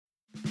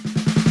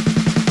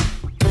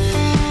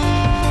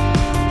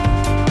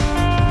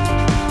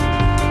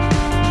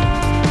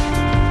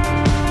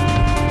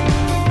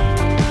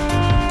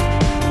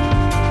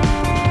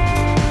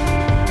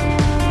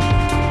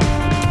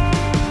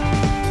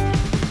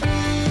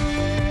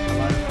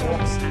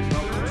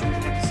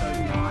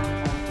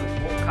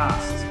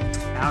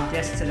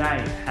guest today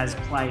has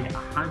played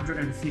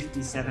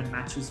 157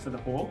 matches for the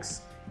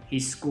Hawks.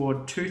 He's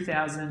scored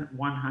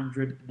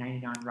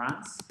 2,189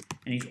 runs,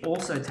 and he's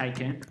also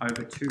taken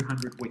over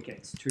 200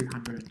 wickets,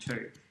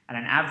 202, at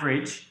an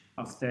average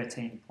of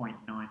 13.99.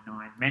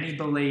 Many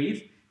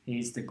believe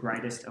he's the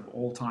greatest of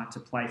all time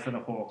to play for the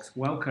Hawks.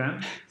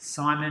 Welcome,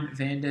 Simon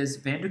Vander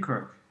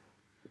Kruik.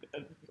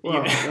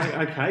 Well,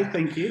 okay,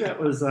 thank you. That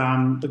was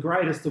the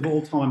greatest of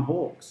all-time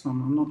Hawks.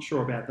 I'm not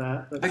sure about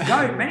that.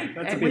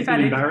 That's a bit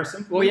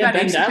embarrassing. Well, yeah,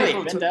 Ben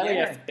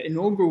Daly,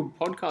 inaugural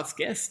podcast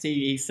guest,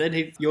 he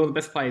said you're the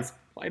best players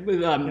played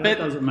with. That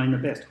doesn't mean the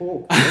best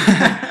Hawk.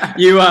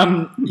 You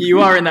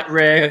are in that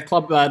rare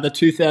club, the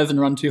 2,000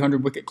 run,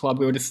 200 wicket club.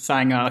 We were just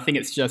saying, I think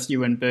it's just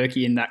you and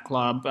Berkey in that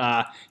club.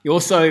 You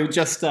also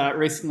just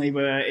recently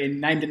were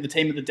named in the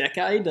team of the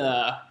decade.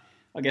 I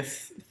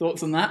guess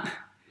thoughts on that?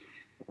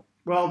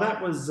 Well,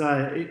 that was,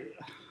 I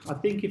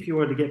think if you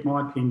were to get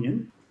my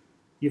opinion,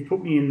 you've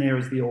put me in there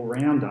as the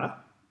all-rounder.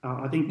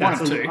 I think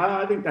that's a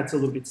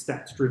little bit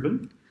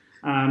stats-driven.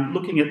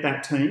 Looking at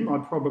that team, I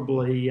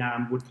probably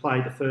would play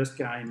the first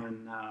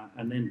game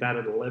and then bat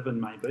at 11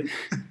 maybe.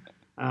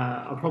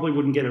 I probably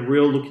wouldn't get a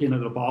real look in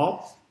at a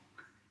bowl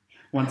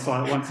once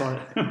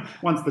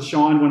the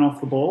shine went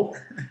off the ball.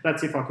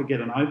 That's if I could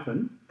get an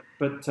open.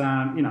 But,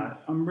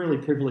 I'm really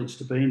privileged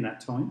to be in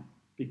that team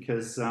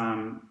because...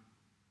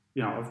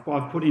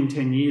 I've put in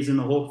 10 years in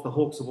the Hawks. The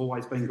Hawks have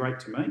always been great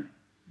to me,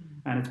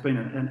 and it's been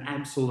an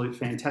absolute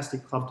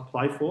fantastic club to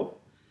play for.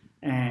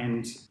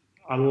 And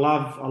I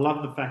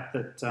love the fact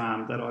that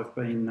I've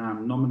been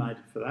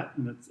nominated for that,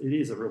 and it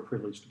is a real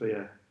privilege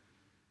to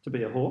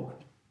be a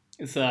Hawk.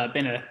 It's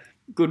been a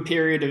good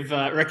period of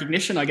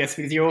recognition, I guess,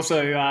 because you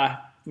also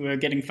were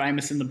getting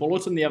famous in the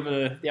Bulletin the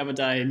other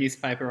day, a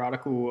newspaper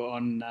article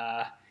on.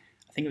 I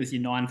think it was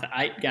your 9 for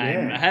 8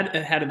 game.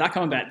 Yeah. How did that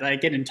come about? Did they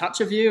get in touch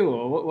with you,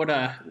 or what?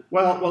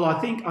 Well, I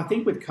think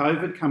with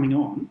COVID coming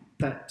on,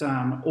 that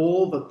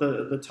all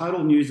the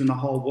total news in the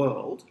whole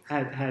world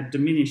had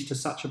diminished to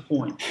such a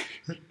point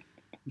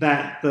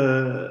that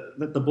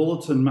the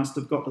Bulletin must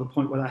have got to the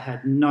point where they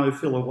had no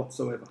filler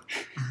whatsoever.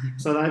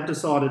 So they've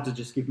decided to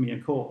just give me a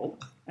call,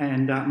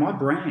 and my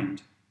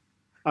brand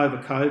over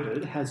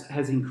COVID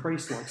has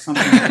increased like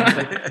something.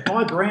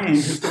 My brand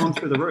has gone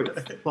through the roof.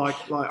 Like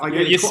I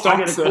get a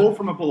call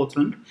from a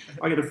Bulletin.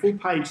 I get a full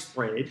page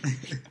spread.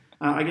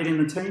 I get in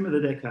the team of the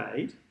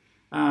decade.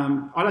 I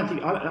don't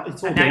think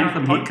it's all down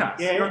from here.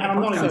 Podcast. Yeah, and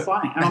I'm not even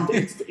playing. And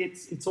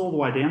it's all the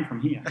way down from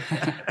here.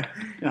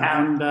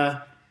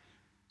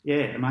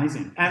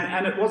 Amazing.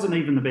 And it wasn't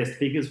even the best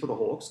figures for the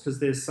Hawks because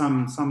there's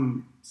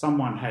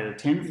someone had a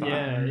 10 for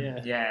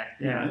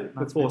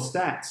before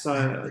stats.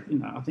 So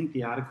I think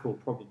the article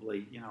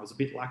probably was a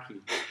bit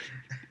lucky.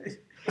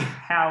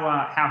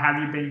 How have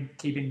you been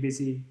keeping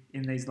busy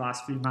in these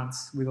last few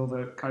months with all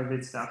the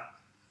COVID stuff?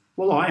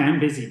 Well, I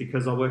am busy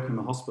because I work in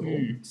the hospital,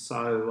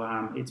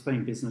 so it's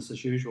been business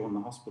as usual in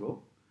the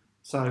hospital.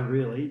 So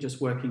really,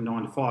 just working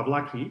 9 to 5.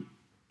 Lucky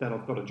that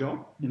I've got a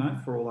job,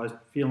 for all those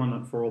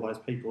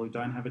people who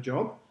don't have a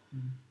job.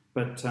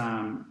 But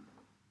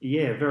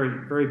very,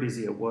 very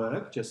busy at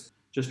work, just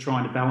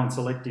trying to balance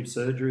elective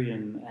surgery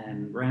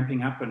and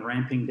ramping up and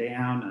ramping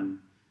down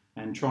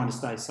and trying to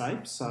stay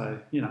safe.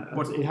 So,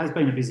 it has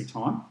been a busy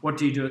time. What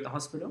do you do at the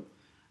hospital?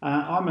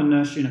 I'm a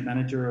nurse unit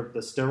manager of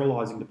the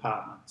sterilising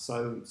department.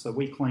 So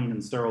we clean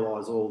and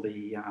sterilise all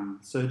the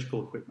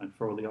surgical equipment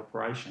for all the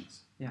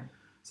operations. Yeah.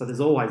 So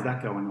there's always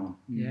that going on.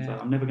 Yeah. So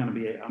I'm never going to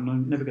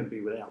be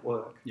without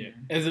work. Yeah.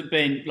 Has it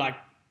been like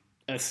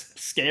a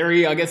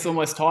scary, I guess,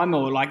 almost time,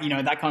 or like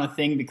that kind of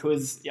thing?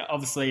 Because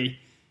obviously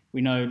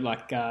we know,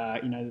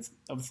 there's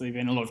obviously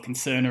been a lot of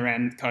concern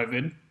around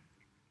COVID.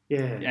 Yeah.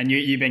 And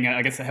you being,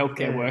 a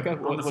healthcare worker.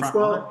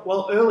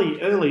 Well,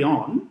 early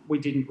on, we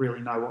didn't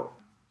really know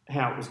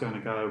how it was going to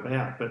go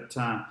about, but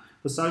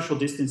the social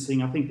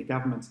distancing, I think the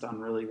government's done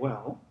really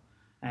well,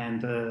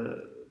 and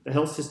the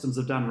health systems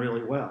have done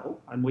really well,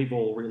 and we've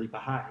all really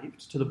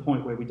behaved to the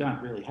point where we don't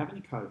really have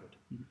any COVID.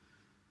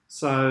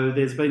 So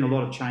there's been a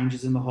lot of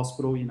changes in the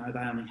hospital. They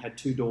only had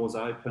 2 doors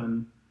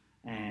open,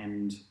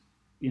 and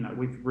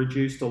we've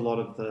reduced a lot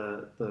of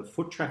the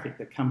foot traffic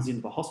that comes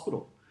into the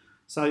hospital.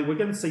 So we're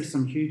going to see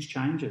some huge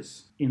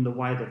changes in the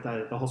way that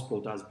the hospital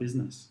does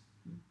business.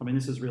 I mean,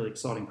 this is really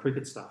exciting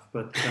cricket stuff,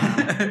 but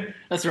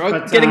that's right.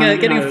 But, getting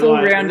a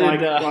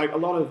full-rounded, a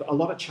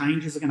lot of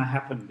changes are going to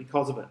happen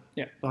because of it.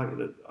 Yeah. I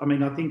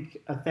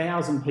think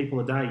 1,000 people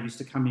a day used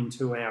to come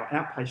into our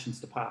outpatients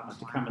department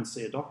to come and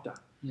see a doctor.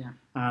 Yeah.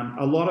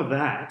 A lot of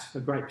that, a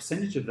great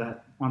percentage of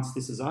that, once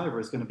this is over,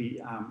 is going to be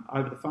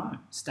over the phone.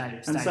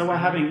 And so we're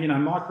having,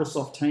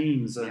 Microsoft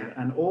Teams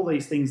and all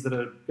these things that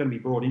are going to be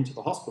brought into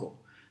the hospital.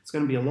 It's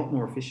going to be a lot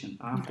more efficient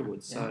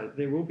afterwards. Yeah. So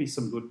there will be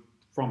some good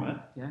from it.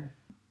 Yeah.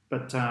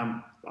 But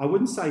I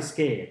wouldn't say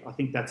scared. I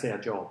think that's our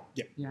job.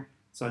 Yeah.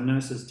 So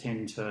nurses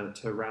tend to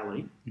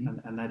rally,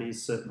 and that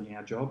is certainly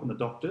our job. And the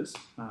doctors,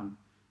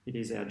 it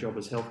is our job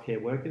as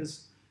healthcare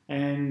workers.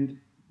 And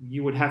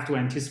you would have to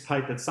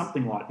anticipate that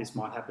something like this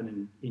might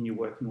happen in your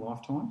working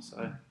lifetime.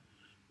 So,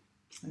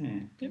 yeah.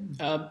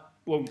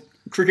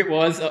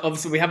 cricket-wise,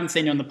 obviously we haven't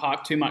seen you on the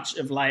park too much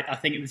of late. I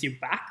think it was your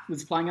back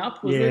was playing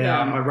up, was it?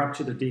 I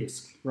ruptured a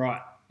disc.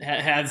 Right.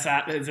 How's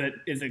that? Is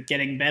it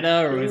getting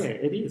better? Or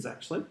it is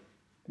actually.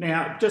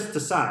 Now, just to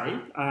say,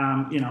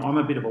 I'm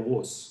a bit of a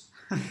wuss.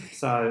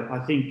 So I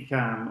think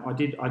I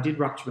did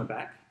rupture my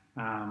back.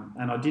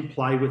 And I did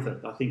play with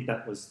it. I think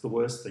that was the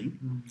worst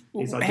thing.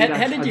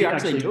 How did you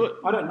actually do it?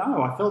 I don't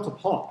know. I felt a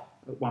pop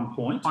at one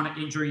point.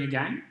 During a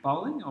game,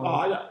 bowling?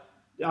 Or?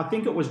 I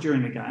think it was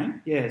during a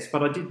game, yes.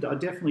 But I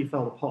definitely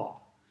felt a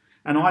pop.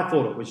 And I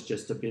thought it was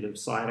just a bit of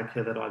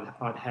sciatica that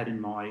I'd had in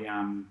my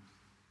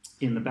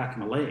in the back of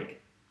my leg,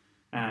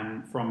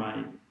 from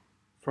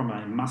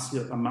a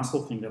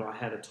muscle thing that I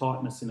had, a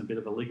tightness in a bit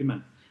of a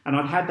ligament. And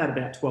I'd had that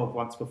about 12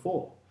 months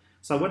before.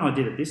 So when I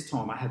did it this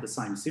time, I had the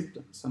same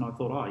symptoms, and I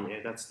thought, oh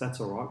yeah,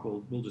 that's all right.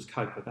 We'll just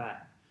cope with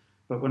that.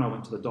 But when I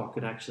went to the doc,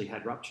 it actually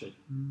had ruptured.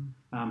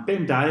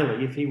 Ben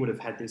Daly, if he would have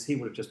had this, he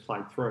would have just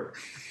played through.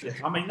 Yeah.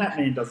 I mean, that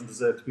man doesn't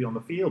deserve to be on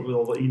the field with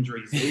all the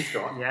injuries he's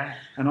got. Yeah.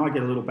 And I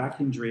get a little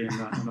back injury,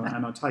 and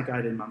I take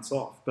 18 months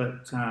off.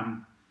 But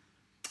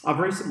I've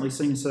recently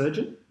seen a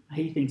surgeon.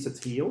 He thinks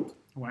it's healed.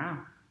 Wow.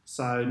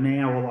 So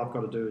now all I've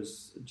got to do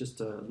is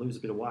just lose a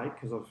bit of weight,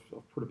 because I've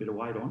put a bit of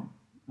weight on.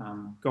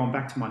 Going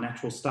back to my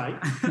natural state,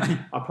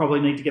 I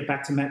probably need to get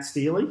back to Matt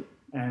Steely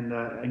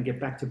and get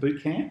back to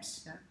boot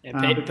camps.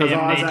 Yeah, because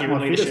I was at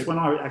my fittest when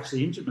I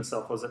actually injured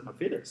myself. I was at my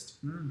fittest,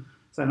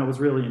 so and I was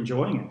really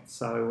enjoying it.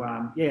 So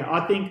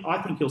I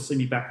think you'll see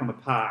me back on the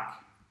park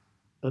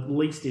at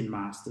least in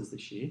Masters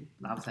this year.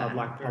 Love that.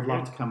 I'd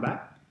love to come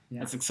back. Yeah.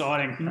 That's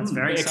exciting. That's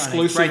very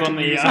exclusive on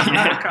the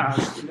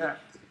podcast. Yeah.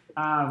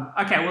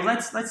 Okay, well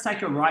let's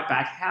take it right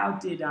back. How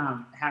did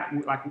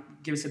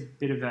give us a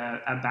bit of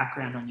a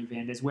background on you,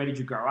 Vanders? Where did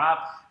you grow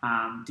up?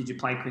 Did you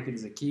play cricket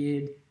as a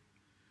kid?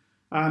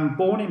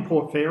 Born in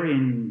Port Fairy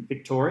in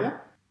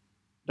Victoria.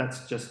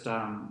 That's just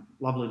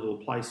lovely little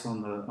place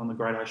on the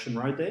Great Ocean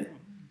Road there.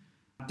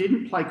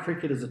 Didn't play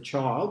cricket as a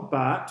child,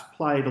 but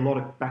played a lot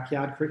of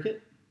backyard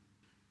cricket.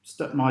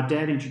 My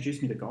dad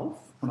introduced me to golf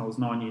when I was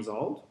 9 years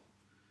old.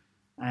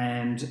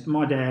 And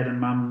my dad and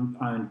mum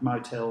owned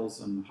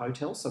motels and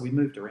hotels, so we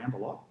moved around a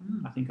lot.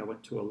 I think I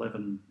went to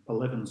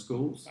 11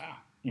 schools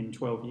in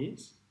 12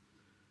 years.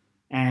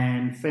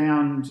 And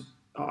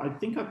I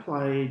think I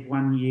played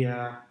 1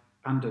 year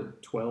under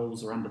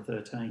 12s or under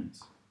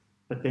 13s,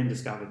 but then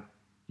discovered,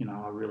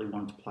 I really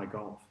wanted to play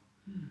golf.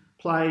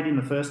 Played in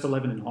the first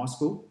 11 in high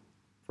school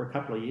for a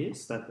couple of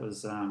years. That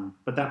was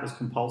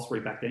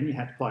compulsory back then. You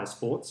had to play a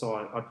sport, so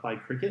I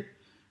played cricket.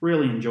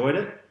 Really enjoyed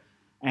it.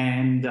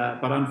 And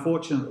but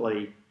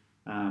unfortunately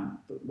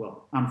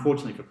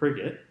for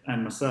cricket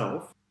and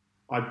myself,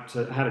 I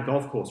had a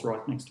golf course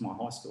right next to my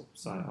high school,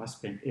 so I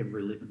spent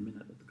every living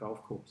minute at the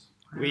golf course.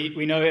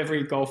 We know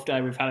every golf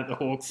day we've had at the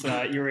Hawks,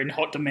 you're in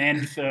hot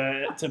demand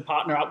to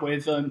partner up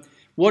with.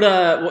 What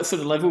sort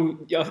of level?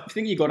 I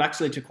think you got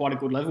actually to quite a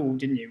good level,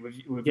 didn't you?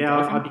 With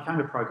I became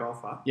a pro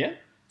golfer. Yeah.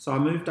 So I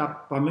moved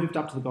up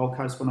to the Gold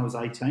Coast when I was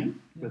 18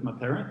 with my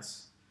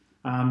parents.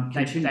 They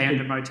owned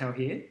a motel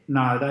here?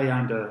 No, they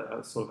owned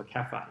a sort of a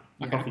cafe,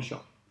 a coffee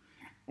shop.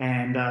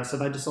 And so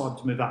they decided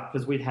to move up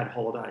because we'd had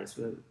holidays.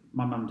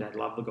 My mum and dad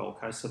loved the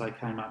Gold Coast, so they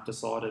came up,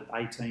 decided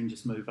 18,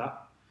 just move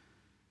up.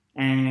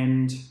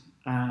 And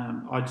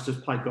I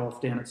just played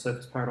golf down at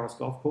Surfers Paradise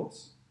Golf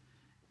Course.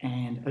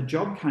 And a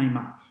job came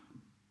up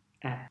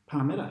at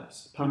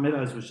Palmettos.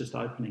 Palmettos was just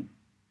opening.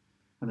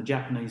 And the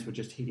Japanese were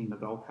just hitting the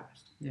Gold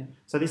Coast. Yeah.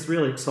 So this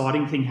really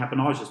exciting thing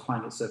happened. I was just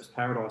playing at Surfers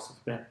Paradise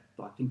with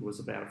I think it was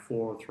about a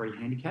 4 or 3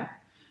 handicap,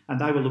 and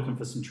they were looking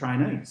for some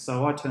trainees.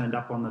 So I turned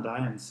up on the day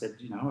and said,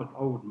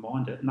 I wouldn't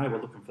mind it. And they were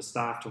looking for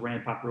staff to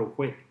ramp up real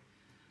quick.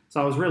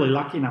 So I was really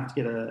lucky enough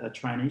to get a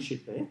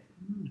traineeship there,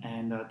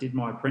 and did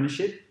my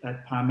apprenticeship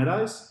at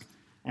Palmettos,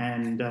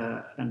 and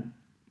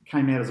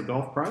came out as a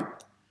golf pro,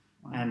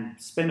 and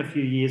spent a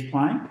few years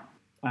playing,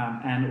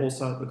 and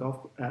also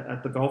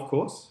at the golf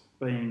course,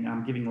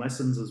 giving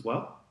lessons as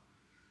well.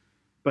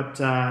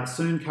 But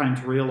soon came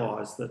to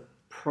realise that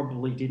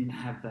probably didn't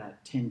have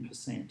that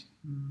 10%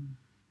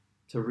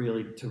 to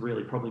really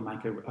probably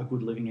make a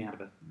good living out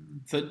of it.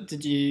 So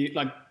did you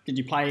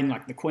play in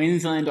the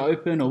Queensland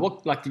Open, or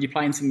what? Did you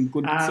play in some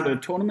good sort of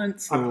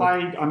tournaments? I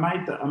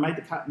made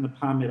the cut in the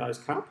Palmettos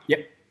Cup.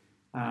 Yep.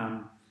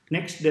 The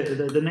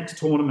next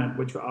tournament,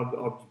 which I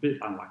was a bit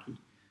unlucky,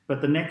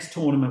 but the next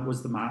tournament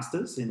was the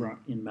Masters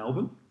in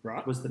Melbourne.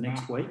 Right. Was the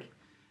next week.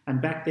 And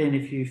back then,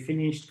 if you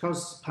finished,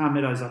 because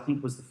Palmettos, I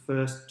think, was the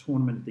first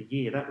tournament of the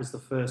year, that was the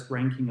first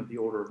ranking of the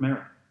Order of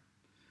Merit.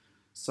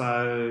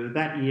 So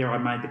that year I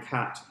made the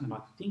cut, and I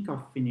think I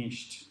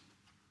finished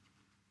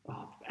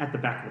at the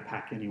back of the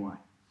pack anyway.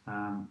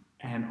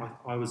 And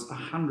I was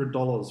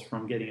 $100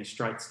 from getting a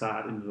straight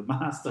start into the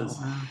Masters.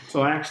 Oh, wow.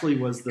 So I actually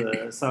was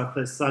so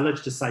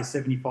let's just say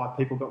 75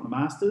 people got in the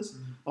Masters.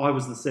 I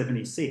was the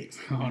 76th.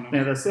 Oh, no.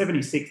 Now, the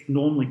 76th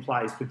normally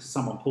plays because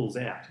someone pulls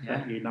out. Yeah.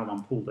 That year, no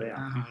one pulled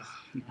out.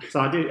 So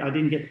I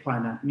didn't get to play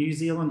in that. New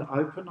Zealand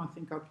Open, I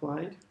think I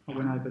played. I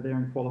went over there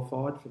and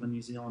qualified for the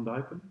New Zealand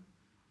Open.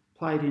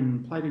 Played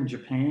in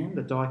Japan,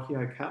 the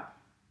Daikyo Cup.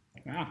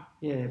 Wow.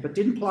 Yeah, but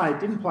didn't play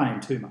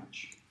him too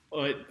much.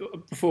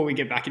 Before we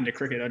get back into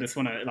cricket, I just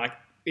want to,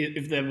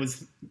 if there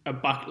was a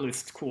bucket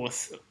list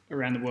course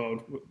around the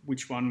world,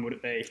 which one would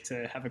it be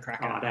to have a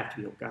crack at? It'd have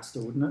to be Augusta,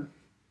 wouldn't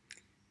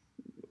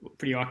it?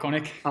 Pretty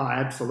iconic. Oh,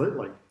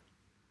 absolutely.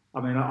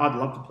 I mean, I'd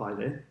love to play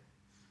there.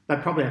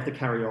 They'd probably have to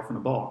carry off in a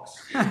box.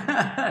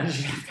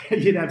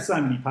 You'd have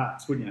so many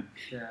parts, wouldn't you?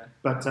 Yeah.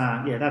 But,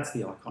 that's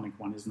the iconic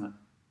one, isn't it?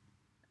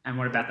 And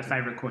what about the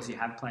favourite course you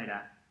have played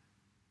at?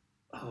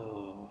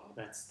 Oh,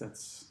 there's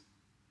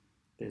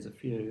a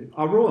few.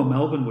 Royal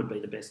Melbourne would be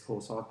the best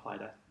course I've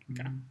played at.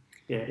 Okay.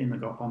 Yeah, in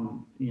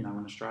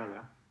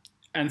Australia.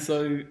 And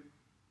so,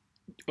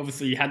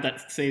 obviously, you had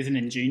that season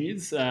in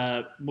juniors.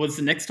 Was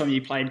the next time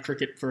you played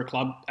cricket for a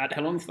club at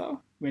Helensvale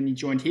when you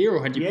joined here,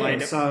 or had you played?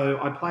 Yeah, so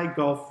I played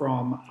golf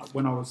from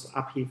when I was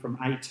up here from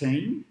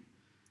 18,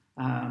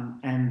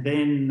 and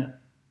then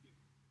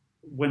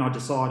when I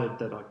decided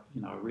that I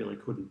really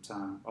couldn't,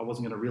 I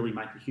wasn't going to really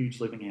make a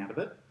huge living out of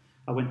it,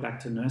 I went back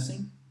to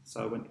nursing.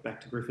 So I went back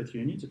to Griffith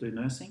Uni to do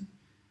nursing.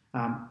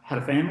 Had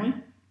a family.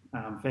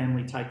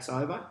 Family takes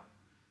over.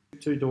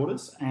 2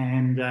 daughters,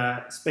 and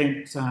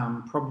spent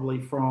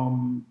probably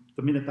from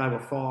the minute they were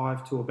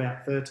 5 to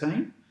about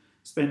 13,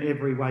 spent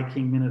every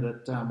waking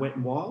minute at Wet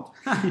and Wild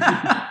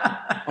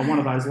on one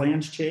of those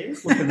lounge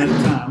chairs looking at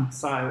I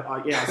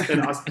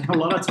spent a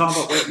lot of time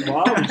at Wet and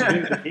Wild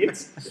with the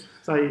kids.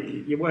 So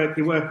you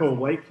work all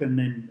week, and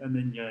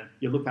then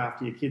you look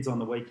after your kids on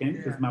the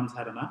weekend because mum's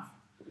had enough.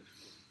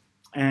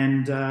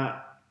 And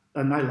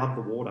they love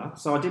the water.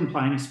 So I didn't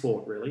play any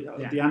sport really.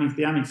 Yeah.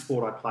 The only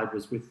sport I played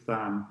was with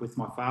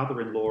my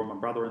father-in-law and my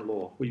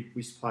brother-in-law. We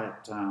used to play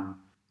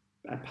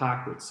at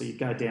Parkwood. So you'd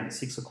go down at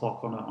 6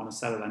 o'clock on a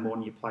Saturday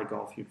morning. You play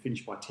golf. You'd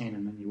finish by 10,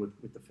 and then you would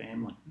with the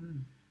family.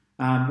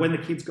 When the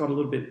kids got a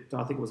little bit,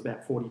 I think it was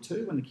about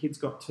 42. When the kids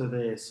got to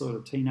their sort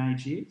of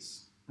teenage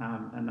years,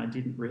 and they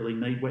didn't really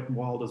need Wet and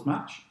Wild as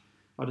much,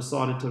 I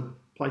decided to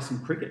play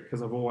some cricket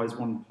because I've always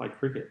wanted to play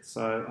cricket.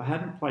 So I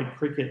hadn't played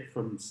cricket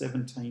from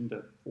 17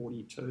 to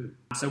 42.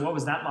 So what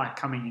was that like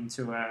coming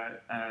into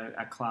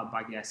a club,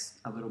 I guess,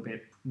 a little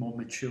bit more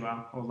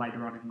mature or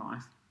later on in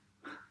life?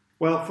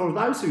 Well, for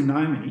those who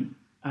know me,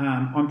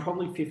 I'm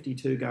probably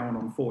 52 going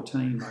on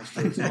 14 most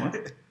of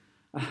the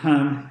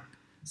time.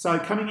 So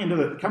coming into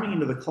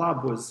the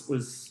club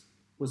was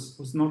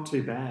not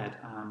too bad.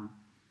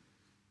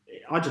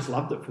 I just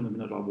loved it from the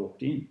minute I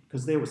walked in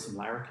because there were some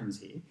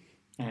larrikins here.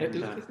 And,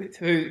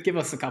 give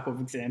us a couple of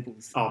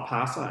examples. Oh,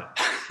 Parso.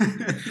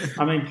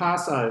 I mean,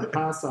 Parso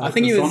I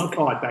think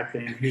personified back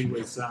then. He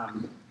was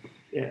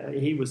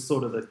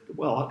sort of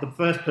the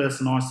first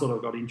person I sort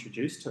of got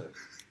introduced to.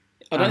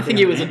 I don't think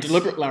he was a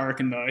deliberate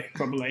larrikin, though,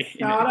 probably.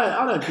 No,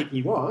 I don't think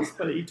he was,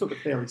 but he took it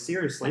fairly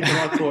seriously.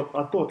 But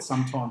I thought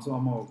sometimes,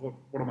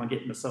 what am I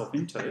getting myself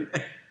into?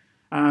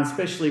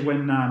 Especially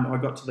when I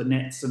got to the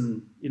nets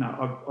and,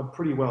 I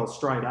pretty well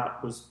straight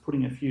up was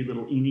putting a few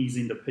little innies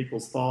into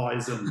people's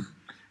thighs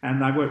and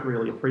they weren't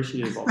really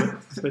appreciative of it,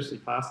 especially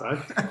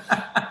Parso.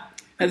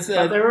 But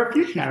there were a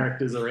few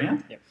characters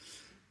around. Yep.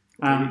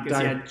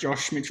 Because you had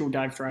Josh Mitchell,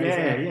 Dave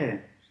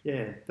Fraser.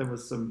 Yeah. There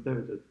was some,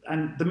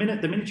 and the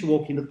minute you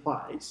walk into the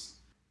place,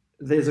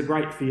 there's a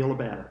great feel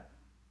about it.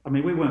 I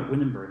mean, we weren't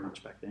winning very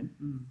much back then.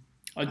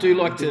 I do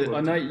like to.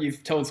 I know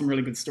you've told some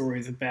really good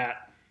stories about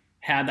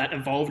how that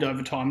evolved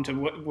over time to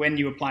when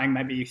you were playing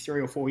maybe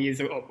 3 or 4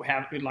 years, or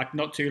how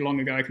not too long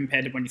ago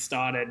compared to when you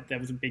started. There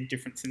was a big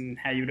difference in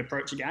how you would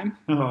approach a game.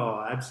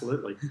 Oh,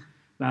 absolutely.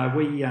 No,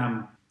 we.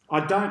 I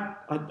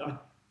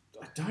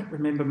don't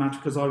remember much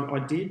because I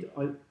did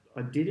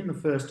in the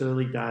first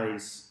early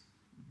days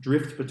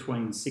drift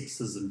between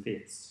 6s and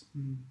 5ths.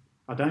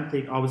 I don't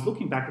think I was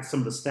looking back at some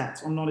of the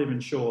stats. I'm not even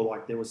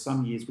sure. There were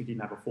some years we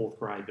didn't have a 4th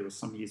grade. There were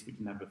some years we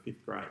didn't have a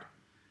 5th grade.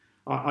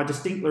 I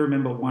distinctly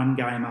remember one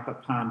game up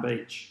at Palm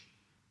Beach,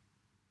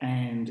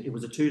 and it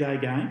was a 2-day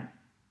game,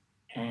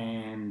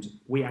 and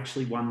we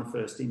actually won the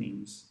first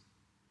innings,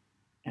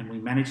 and we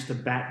managed to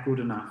bat good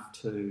enough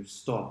to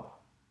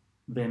stop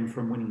them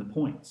from winning the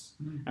points.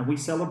 And we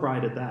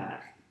celebrated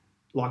that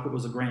like it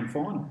was a grand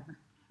final.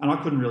 And I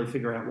couldn't really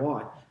figure out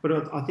why.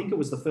 But I think it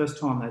was the first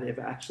time they'd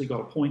ever actually got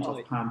a point off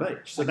Palm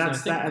Beach. So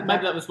that's that.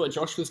 Maybe that was what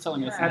Josh was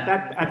telling us. At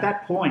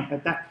that point,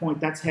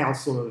 that's how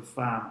sort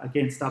of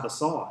against other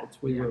sides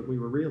we were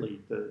really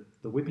the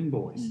whipping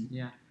boys.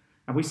 Yeah.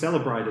 And we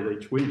celebrated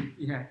each win.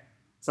 Yeah.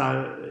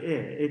 So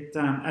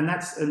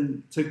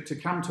and to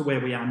come to where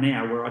we are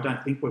now, where I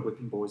don't think we're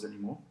whipping boys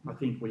anymore. I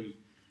think we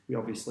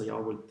obviously, I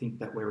would think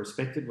that we're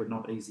respected. We're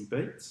not easy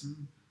beats.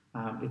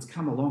 It's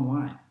come a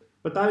long way.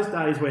 But those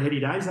days were heady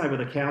days. They were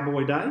the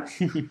cowboy days.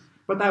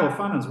 But they were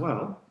fun as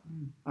well.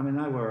 I mean,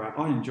 they were.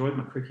 I enjoyed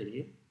my cricket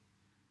here,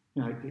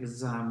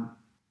 because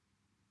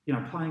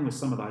playing with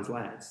some of those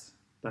lads,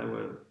 they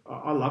were.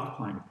 I loved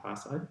playing with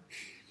Parso.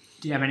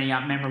 Do you have any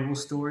memorable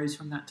stories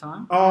from that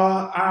time?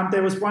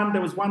 There was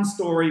one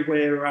story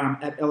where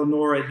at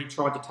Eleonora he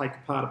tried to take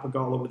apart a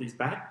pergola with his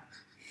bat.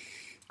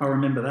 I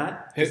remember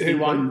that. Who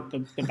won,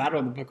 the bat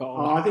or the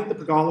Pagola? Oh, I think the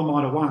Pagola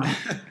might have won.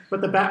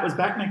 But the bat was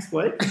back next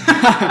week. He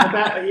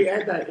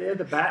had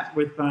the bat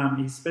with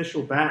his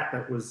special bat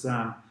that was,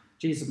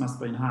 geez, it must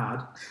have been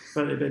hard.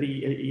 But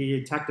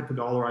he attacked the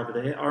Pagola over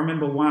there. I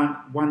remember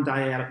one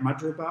day out at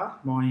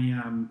Mudgeeraba,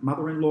 my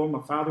mother-in-law,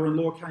 my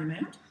father-in-law came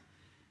out,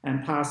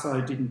 and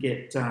Parso didn't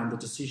get the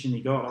decision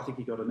he got. I think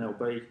he got an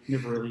LB.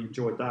 Never really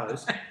enjoyed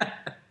those.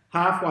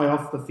 Halfway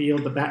off the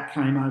field, the bat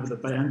came over the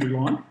boundary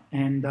line,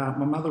 and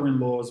my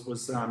mother-in-law's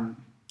was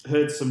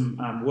heard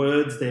some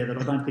words there that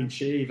I don't think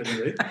she even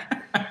knew,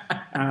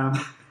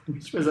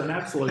 which was an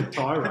absolute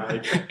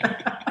tirade.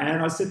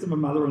 And I said to my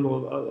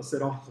mother-in-law, I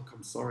said, "Oh, look,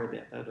 I'm sorry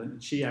about that,"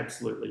 and she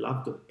absolutely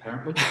loved it,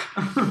 apparently.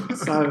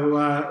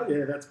 So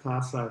yeah, that's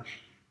Parso.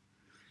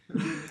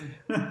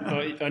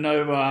 I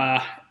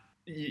know.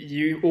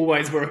 You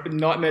always were a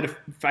nightmare to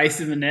face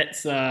in the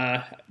nets.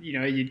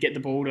 You'd get the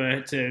ball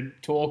to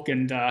talk,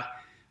 and I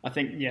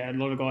think a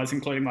lot of guys,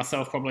 including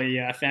myself, probably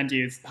found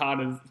you as hard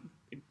as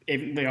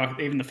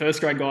even the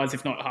first grade guys,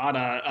 if not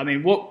harder. I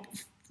mean, what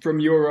from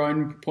your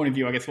own point of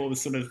view, I guess, what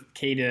was sort of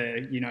key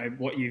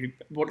to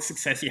what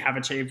success you have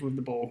achieved with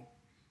the ball?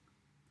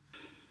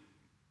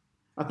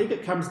 I think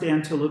it comes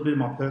down to a little bit of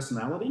my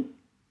personality.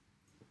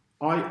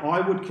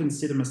 I would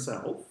consider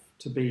myself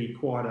to be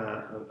quite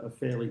a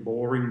fairly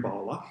boring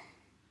bowler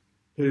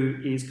who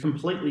is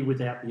completely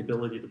without the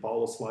ability to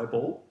bowl a slow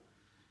ball.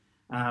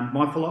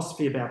 My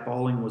philosophy about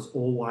bowling was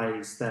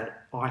always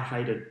that I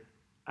hated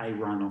a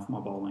run off my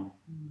bowling.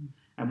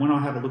 And when I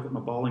have a look at my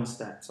bowling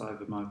stats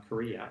over my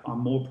career, I'm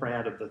more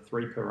proud of the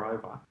 3 per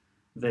over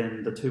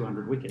than the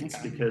 200 wickets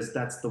because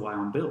that's the way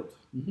I'm built.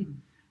 Mm-hmm.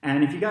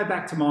 And if you go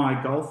back to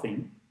my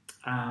golfing,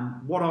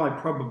 what I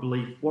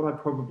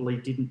probably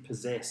didn't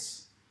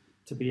possess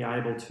to be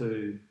able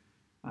to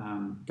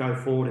go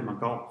forward in my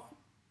golf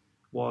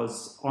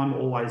was I'm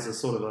always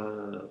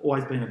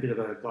always been a bit of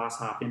a glass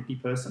half empty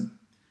person.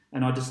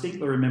 And I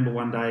distinctly remember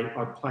one day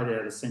I played out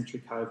at a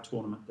Century Cove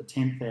tournament. The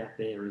 10th out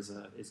there is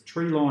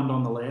tree lined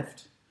on the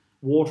left,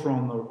 water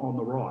on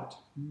the right.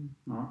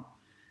 Right?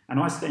 And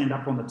I stand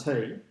up on the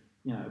tee,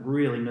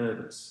 really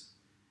nervous.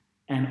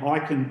 And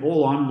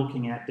all I'm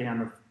looking at down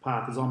the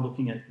path is I'm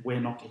looking at where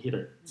not to hit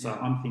it. So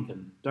I'm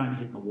thinking, don't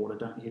hit in the water,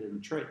 don't hit in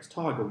the trees.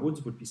 Tiger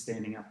Woods would be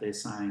standing up there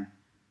saying,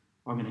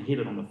 I'm going to hit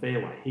it on the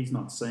fairway. He's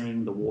not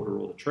seeing the water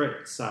or the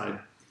trees. So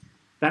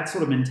that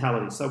sort of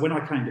mentality. So when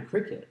I came to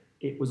cricket,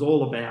 it was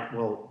all about,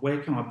 well,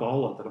 where can I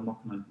bowl it that I'm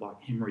not going to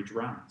hemorrhage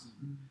runs?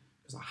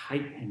 Because I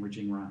hate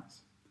hemorrhaging runs.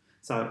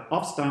 So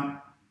off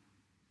stump,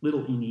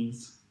 little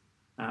innies.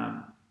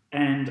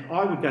 And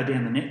I would go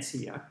down the nets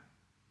here.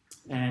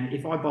 And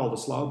if I bowled a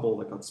slower ball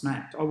that got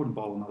smacked, I wouldn't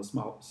bowl another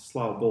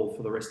slower ball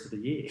for the rest of the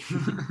year.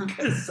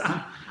 Because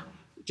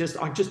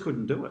I just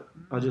couldn't do it.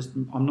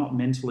 I'm not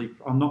mentally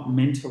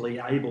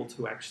able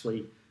to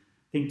actually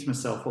think to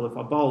myself, well, if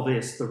I bowl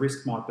this, the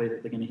risk might be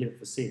that they're going to hit it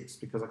for 6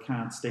 because I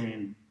can't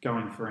stand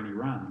going for any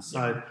runs.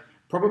 So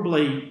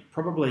probably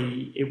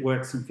it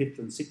works in 5th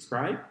and 6th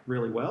grade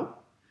really well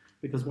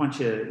because once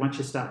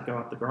you start to go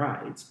up the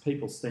grades,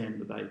 people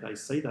they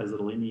see those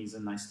little innies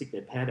and they stick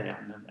their pad out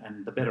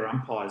and the better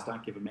umpires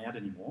don't give them out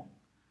anymore,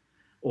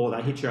 or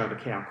they hit you over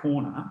cow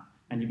corner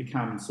and you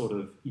become sort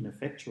of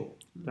ineffectual,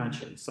 don't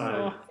you?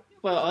 So.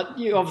 Well,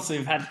 you obviously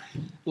have had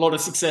a lot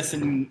of success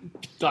in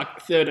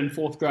 3rd and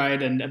 4th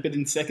grade and a bit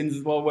in seconds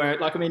as well, where, a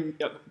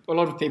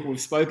lot of people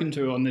we've spoken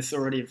to on this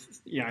already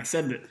have,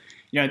 said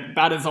that,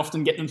 batters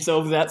often get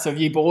themselves out, so if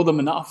you bore them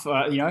enough,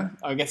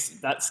 I guess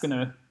that's going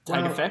to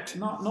take effect.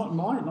 Not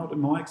in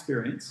my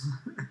experience.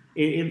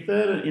 in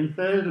third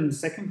and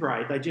 2nd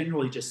grade, they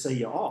generally just see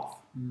you off.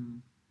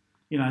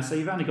 So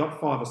you've only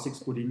got 5 or 6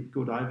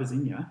 good overs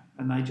in you,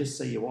 and they just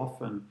see you off.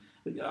 And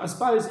I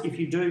suppose if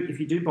you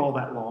do bowl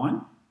that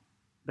line,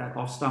 that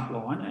off stump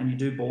line, and you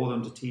do bore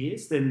them to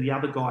tears, then the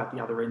other guy at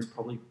the other end's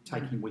probably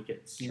taking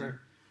wickets. True.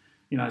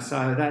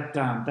 So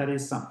that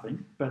is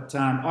something. But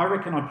I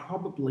reckon I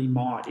probably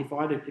might, if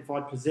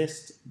I'd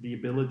possessed the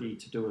ability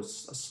to do a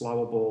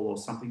slower ball or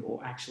something,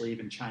 or actually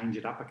even change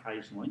it up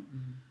occasionally,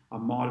 I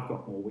might have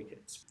got more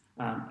wickets.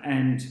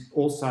 And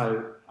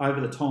also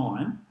over the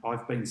time,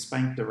 I've been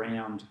spanked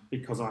around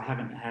because I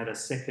haven't had a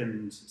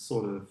second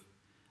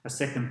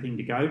thing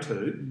to go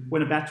to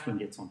when a batsman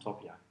gets on top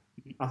of you.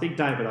 I think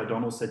David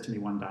O'Donnell said to me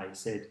one day, he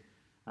said,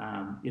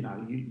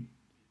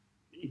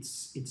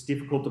 it's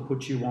difficult to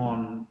put you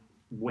on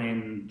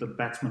when the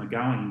batsmen are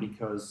going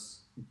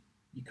because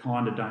you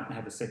kind of don't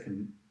have a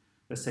second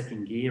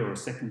gear or a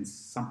second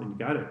something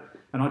to go to.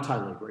 And I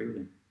totally agree with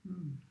him.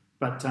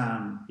 But,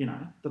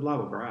 the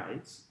lower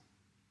grades,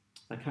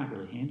 they can't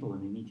really handle an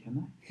innie, can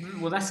they?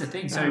 Well, that's the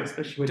thing. So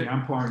especially when you're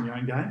umpiring your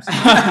own games.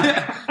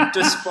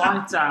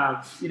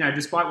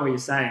 Despite what you're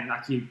saying,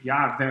 you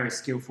are a very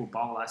skillful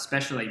bowler.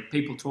 Especially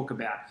people talk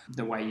about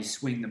the way you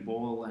swing the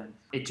ball and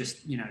it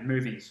just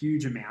moving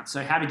huge amounts.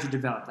 So how did you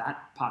develop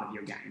that part of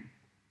your game?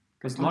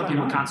 Because a lot of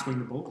people can't swing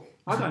the ball.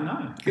 I don't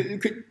know.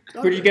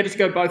 Could you get it to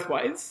go both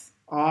ways?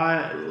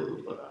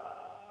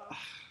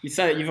 You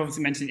say that you've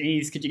obviously mentioned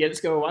innies. Could you get it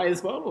to go away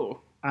as well? Or?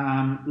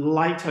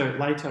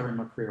 Later in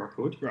my career, I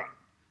could. Right.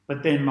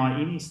 But then my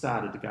innie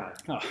started to go.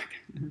 Oh, okay.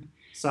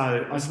 So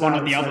I It's one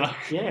or the other.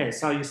 Yeah,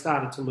 so you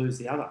started to lose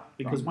the other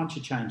because once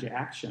you change your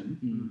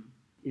action,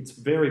 it's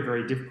very,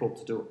 very difficult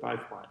to do it both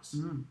ways.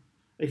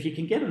 If you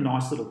can get a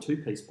nice little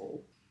two-piece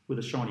ball with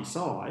a shiny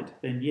side,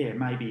 then yeah,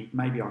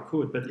 maybe I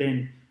could. But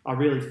then I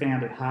really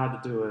found it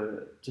hard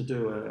to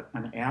do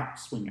an out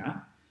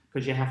swinger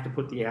because you have to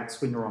put the out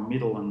swinger on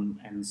middle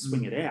and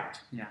swing it out.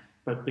 Yeah.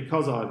 But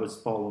because I was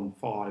bowling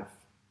 5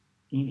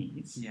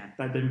 innies,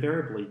 they'd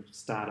invariably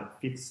start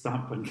at fifth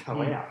stump and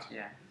go out.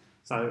 Yeah.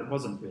 So it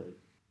wasn't really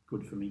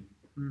good for me.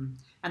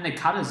 And the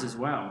cutters as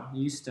well.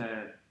 You used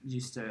to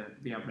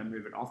be able to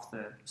move it off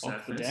the surface.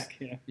 Off the deck,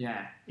 yeah.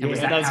 Yeah. That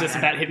was just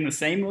about hitting the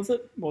seam, was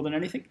it? More than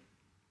anything?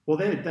 Well,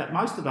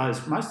 most of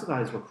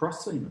those were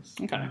cross seamers.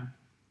 Okay.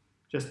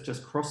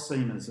 Just cross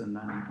seamers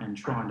and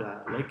trying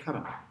to leg cut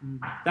them.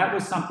 That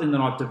was something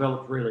that I've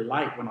developed really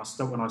late when I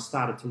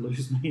started to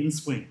lose my in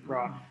swing.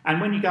 Right.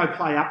 And when you go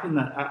play up in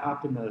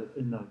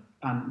the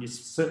you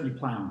certainly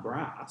play on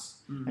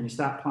grass, and you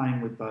start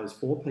playing with those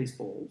 4-piece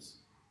balls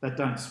that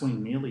don't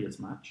swing nearly as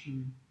much.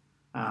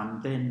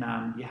 Then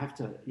you have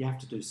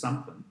to do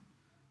something.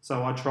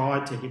 So I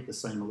tried to hit the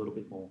seam a little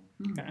bit more.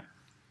 Okay.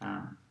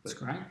 That's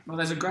great. Well,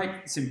 there's a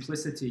great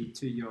simplicity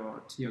to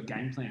your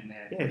game plan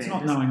there. Yeah, it's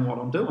not knowing what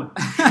I'm doing.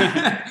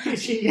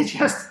 you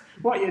just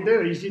what you do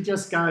is you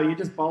just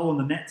bowl in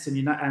the nets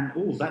and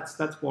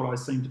that's what I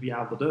seem to be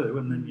able to do,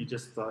 and then you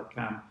just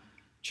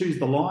choose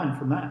the line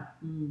from that.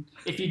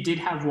 If you did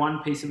have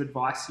one piece of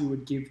advice you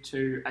would give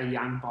to a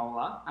young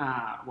bowler,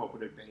 what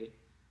would it be?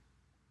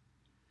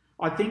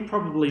 I think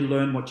probably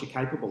learn what you're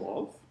capable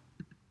of,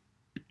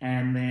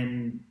 and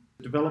then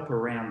develop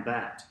around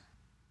that.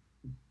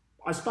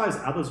 I suppose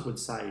others would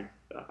say,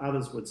 but I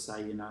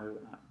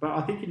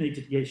think you need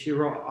to. Yes, you're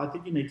right. I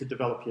think you need to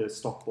develop your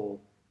stock ball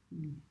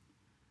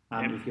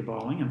if you're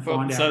bowling and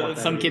find out. So what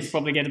that some is. kids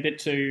probably get a bit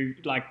too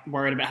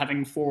worried about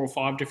having 4 or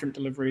 5 different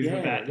deliveries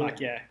with that.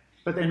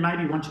 But then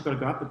maybe once you've got to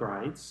go up the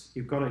grades,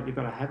 you've got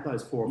to have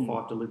those 4 or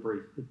 5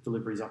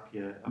 deliveries up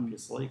your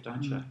sleeve,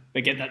 don't you?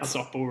 But get that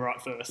stock ball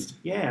right first.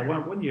 Yeah,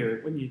 well, when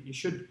you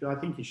should, I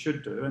think you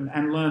should do,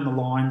 and learn the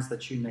lines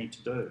that you need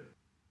to do.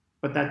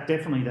 But that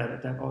definitely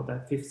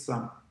that fifth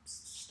stump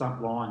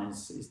line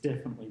is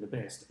definitely the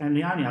best. And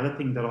the only other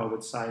thing that I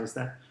would say is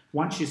that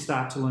once you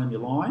start to learn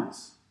your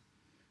lines,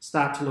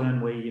 start to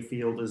learn where your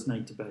fielders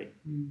need to be.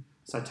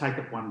 So take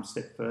it one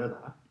step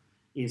further,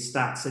 is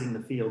start setting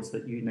the fields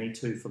that you need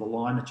to for the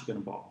line that you're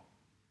going to bowl.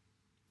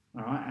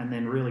 All right, and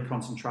then really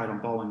concentrate on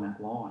bowling that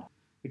line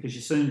because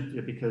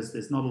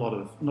there's not a lot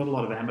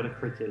of amateur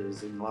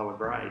cricketers in lower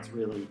grades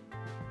really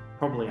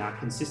probably are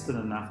consistent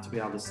enough to be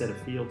able to set a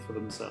field for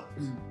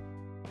themselves.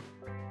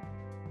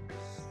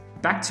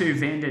 Back to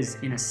Vander's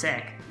in a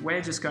sec.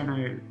 We're just going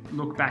to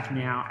look back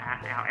now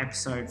at our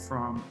episode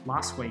from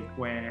last week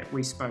where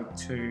we spoke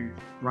to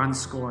run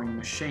scoring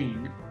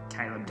machine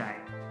Caleb Day.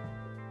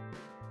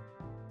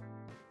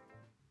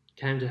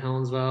 Came to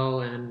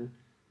Helensvale and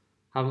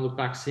haven't looked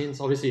back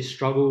since. Obviously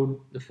struggled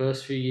the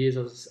first few years,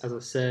 as I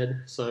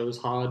said, so it was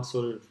hard.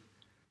 It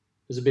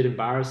was a bit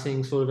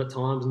embarrassing sort of at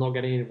times, not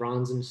getting any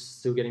runs and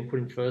still getting put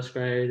in first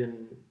grade.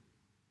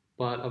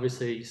 But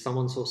obviously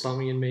someone saw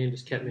something in me and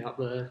just kept me up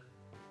there,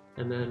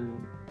 and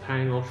then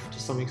paying off to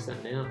some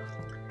extent now.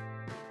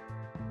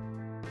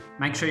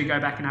 Make sure you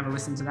go back and have a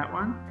listen to that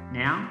one.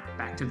 Now,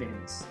 back to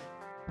Vander's.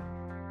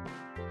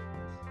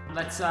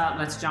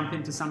 Let's jump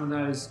into some of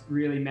those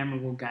really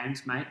memorable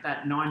games, mate.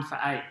 That 9 for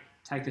 8,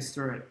 take us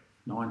through it.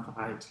 9 for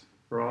 8,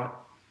 right.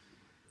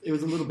 It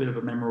was a little bit of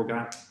a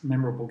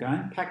memorable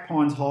game. Pack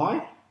Pines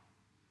High.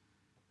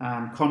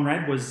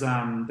 Conrad was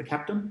the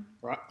captain.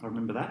 Right. I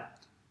remember that.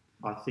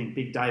 I think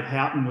Big Dave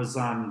Houghton was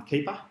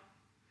keeper.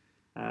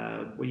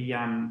 I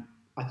don't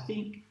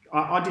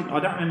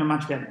remember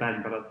much about the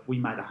batting, but we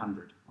made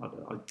 100. I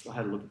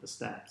had a look at the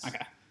stats.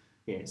 Okay.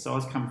 Yeah, so I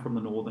was coming from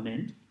the northern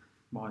end,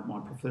 my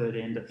preferred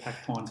end at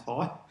Pack Pines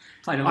High.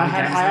 Played a lot of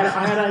games.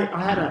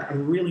 I had a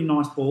really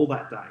nice ball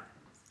that day.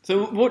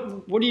 So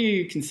what do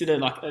you consider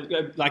like?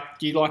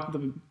 Do you like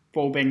the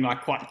ball being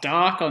like quite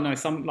dark? I know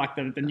some like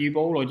the new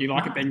ball, or do you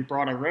like it being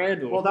brighter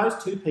red? Or? Well, those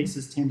two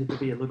pieces tended to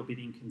be a little bit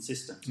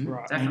inconsistent,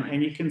 right?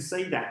 And you can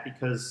see that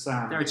because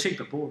they're a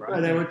cheaper ball, right?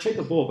 Well, they were a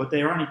cheaper ball, but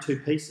they're only 2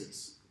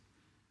 pieces.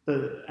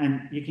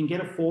 And you can get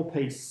a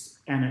 4-piece,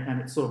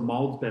 and it sort of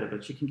moulds better,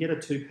 but you can get a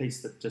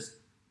 2-piece that just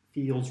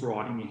feels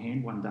right in your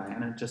hand one day,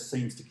 and it just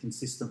seems to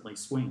consistently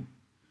swing.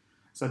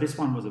 So this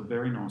one was a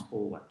very nice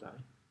ball that day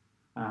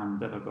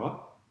that I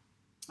got.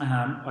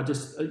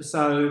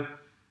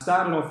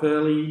 Started off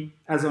early,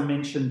 as I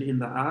mentioned in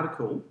the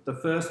article. The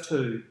first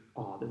 2,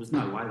 there was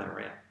no way they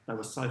were out. They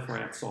were so far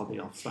outside the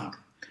off stump,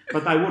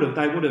 but they would have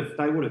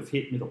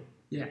hit middle.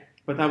 Yeah,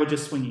 but they were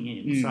just swinging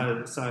in.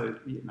 So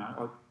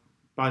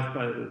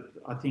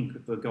I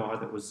think the guy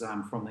that was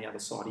from the other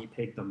side, he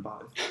pegged them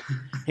both.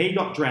 He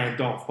got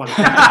dragged off by the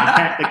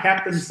captain. The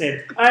captain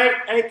said,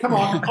 "Hey, come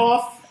on,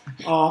 off."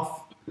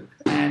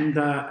 And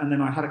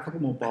then I had a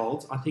couple more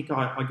bowls. I think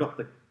I got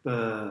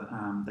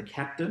the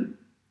captain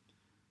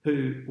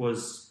who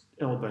was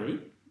LB,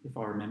 if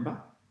I remember,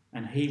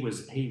 and he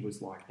was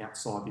like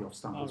outside the off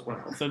stump as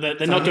well. So they're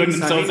not doing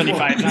themselves any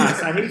favours. No,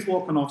 so he's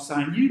walking off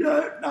saying, "You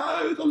don't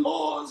know the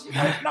laws. You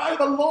don't know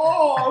the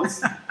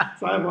laws."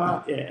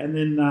 So and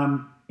then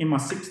in my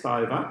 6th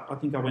over, I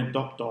think I went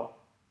dot,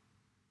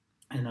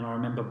 and then I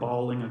remember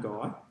bowling a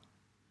guy,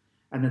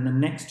 and then the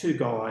next 2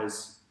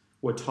 guys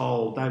were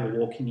told they were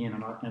walking in,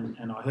 and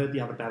I heard the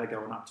other batter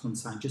going up to him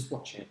saying, "Just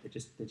watch out,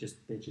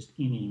 they're just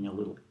inning a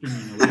little."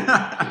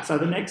 So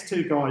the next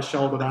 2 guys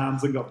shouldered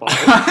arms and got bowled.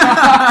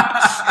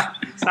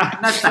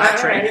 That's the hat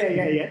trick.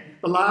 Yeah.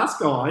 The last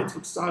guy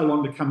took so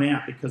long to come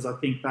out because I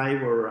think they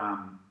were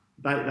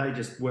they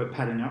just weren't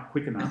padding up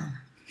quick enough.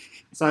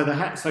 So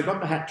got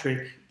the hat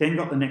trick, then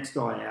got the next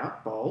guy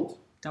out, bowled.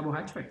 Double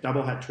hat trick.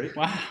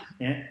 Wow.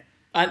 Yeah.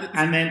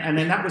 And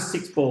then that was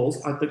 6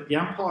 balls. The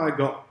umpire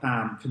got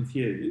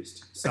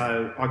confused,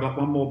 so I got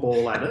one more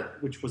ball at it,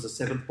 which was a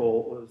 7th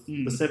ball.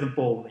 It was the 7th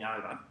ball in the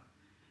over,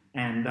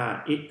 and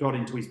it got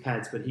into his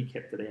pads, but he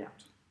kept it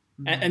out.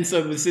 And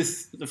so was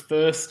this the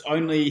first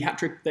only hat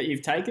trick that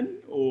you've taken?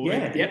 Or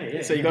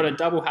Yeah. So you got a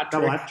double hat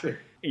trick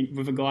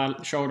with a guy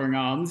shouldering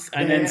arms,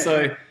 and then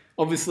so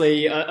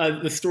obviously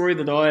the story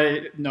that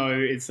I know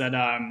is that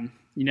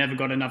you never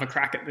got another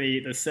crack at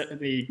the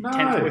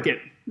 10th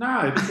wicket.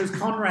 No, because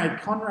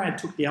Conrad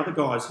took the other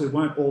guys who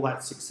weren't all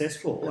that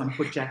successful and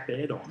put Jack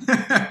Baird on.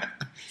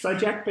 So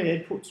Jack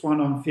Baird puts one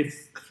on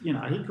 5th. You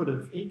know, he could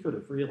have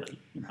really.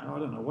 You know, I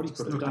don't know what he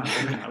could have done.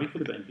 But, you know, he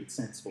could have been a bit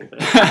sensible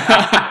there.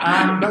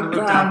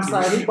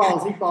 So he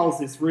bowls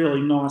this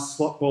really nice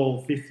slot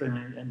ball 5th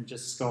and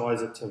just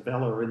skies it to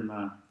Vella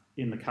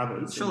in the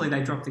covers. Surely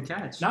they dropped the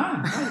catch.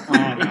 No,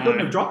 he couldn't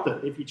have dropped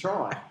it if he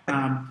tried.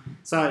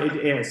 So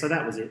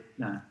that was it.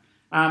 No.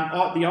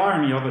 The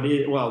irony of it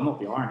is, well, not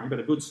the irony, but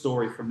a good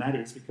story from that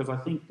is because I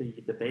think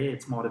the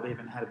Bairds might have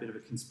even had a bit of a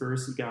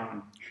conspiracy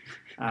going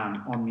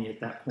on me at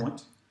that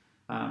point.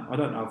 I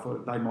don't know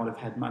if they might have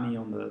had money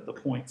on the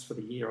points for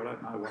the year. I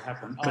don't know what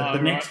happened. But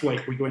the next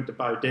week we went to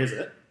Bow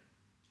Desert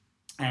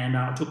and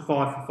I took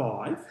 5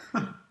 for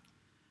 5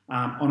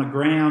 on a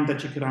ground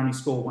that you could only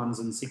score 1s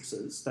and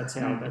 6s. That's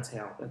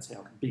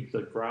how big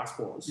the grass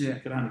was. Yeah. You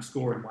could only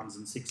score in 1s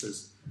and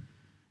 6s.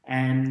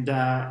 And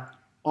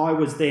I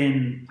was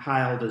then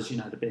hailed as,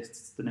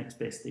 the next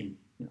best thing,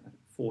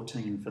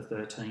 14 for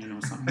 13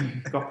 or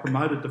something. Got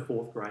promoted to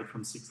 4th grade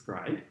from 6th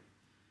grade.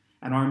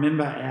 And I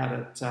remember out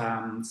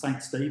at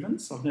St.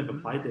 Stephen's, I've never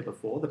played there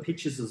before, the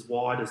pitch is as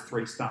wide as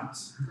 3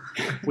 stumps.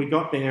 We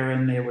got there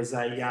and there was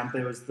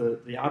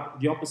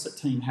the opposite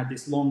team had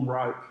this long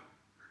rope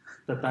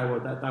that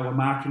they were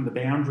marking the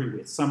boundary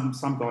with. Some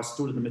guy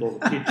stood in the middle of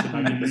the pitch and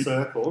they did the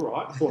circle,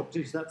 right? I thought,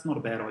 geez, that's not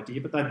a bad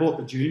idea. But they bought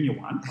the junior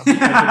one.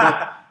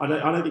 I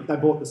don't think they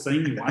bought the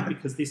senior one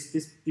because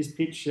this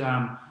pitch,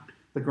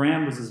 the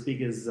ground was as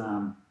big as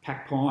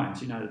Pack Pines,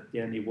 down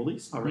near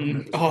Woolies. I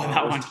reckon it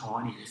was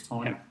tiny. It was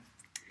tiny. Yep.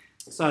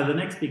 So the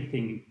next big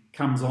thing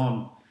comes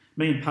on.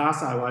 Me and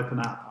Paso open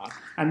up,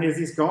 and there's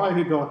this guy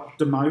who got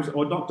demoted,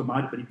 or not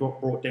demoted, but he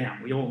brought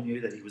down. We all knew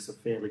that he was a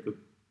fairly good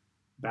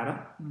batter.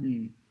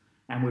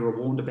 And we were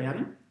warned about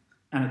him.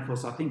 And, of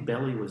course, I think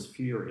Belly was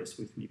furious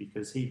with me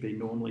because he'd be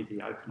normally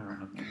the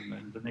opener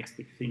and the next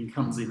big thing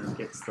comes in and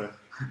gets the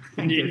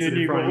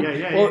new ball.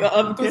 Yeah. Well,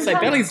 I'm going to say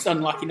Belly's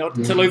unlucky not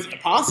to lose it to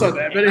Paso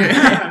there.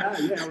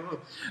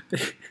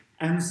 But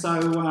And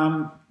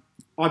so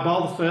I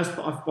bowled the first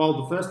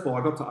ball.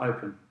 I got to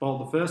open.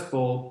 Bowled the first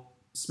ball,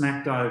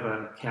 smacked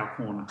over cow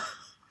corner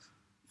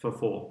for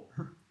 4.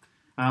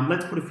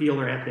 Let's put a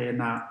fielder out there.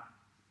 No,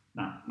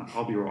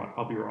 I'll be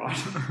right.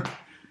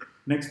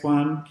 Next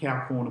one,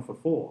 cow corner for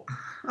 4.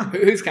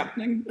 Who's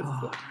captaining?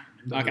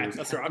 Okay,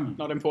 that's all right.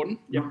 Not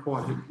important. Not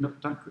quite.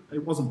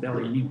 It wasn't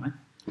Belly anyway.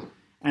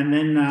 And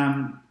then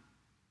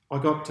I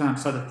got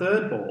so the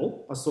 3rd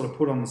ball I sort of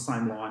put on the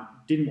same line.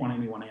 Didn't want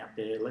anyone out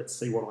there. Let's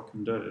see what I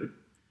can do.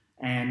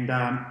 And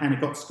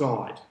it got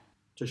skied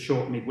to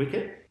short mid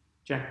wicket.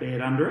 Jack Baird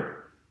under it,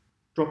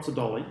 drops a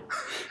dolly.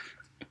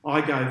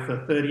 I go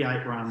for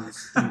 38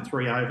 runs in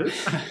 3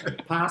 overs.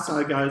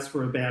 Paso goes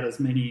for about as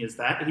many as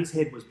that. His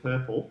head was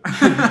purple.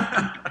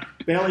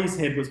 Belly's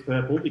head was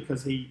purple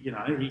because he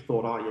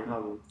thought,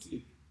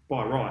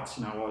 by rights,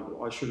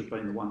 I should have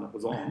been the one that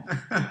was on.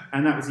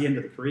 And that was the end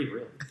of the career,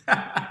 really.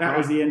 That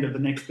was the end of the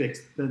next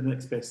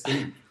best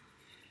thing.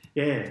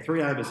 Yeah,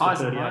 3 overs for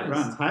 38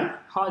 runs. Hey?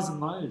 Highs and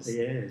lows.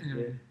 Yeah.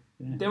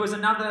 There was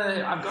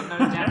another, I've got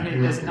noted down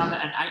here, there's an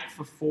 8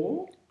 for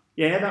 4.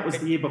 Yeah, that was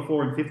the year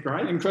before in 5th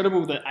grade.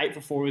 Incredible that 8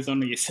 for 4 is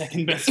only your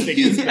second best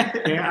figures.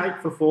 Yeah,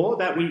 8 for 4.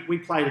 That we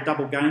played a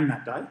double game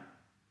that day.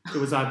 It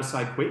was over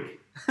so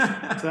quick. So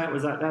that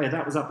was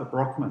up at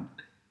Brockman.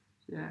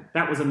 Yeah.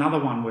 That was another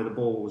one where the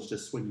ball was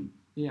just swinging.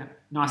 Yeah.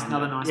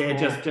 Another nice ball.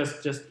 Yeah,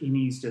 just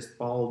innings, just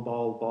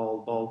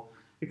bowl.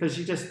 Because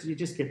you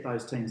just get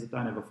those teams that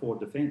don't have a forward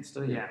defence,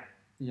 do you?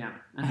 Yeah.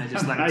 And they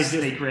just let them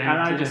sneak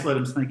around. And they just let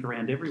them sneak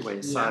around everywhere.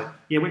 Yeah. So,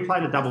 yeah, we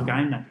played a double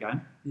game that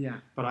game. Yeah.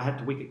 But I had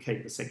to wicket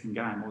keep the second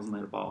game. I wasn't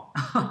there to bowl.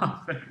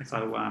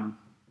 So,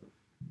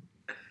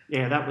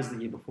 Yeah, that was the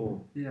year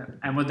before. Yeah.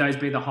 And would those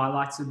be the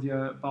highlights of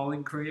your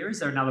bowling career? Is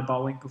there another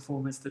bowling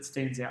performance that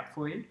stands out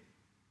for you?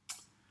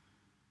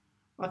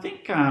 I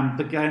think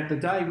the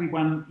day we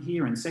won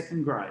here in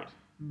second grade,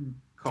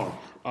 Cobb.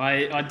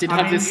 I did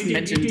have this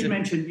mentioned.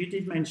 You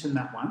did mention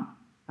that one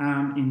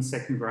in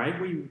second grade.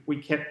 We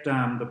kept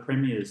the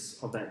premiers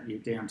of that year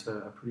down to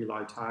a pretty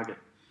low target.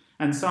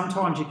 And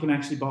sometimes you can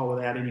actually bowl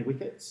without any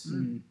wickets.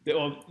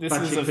 Well, this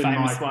is a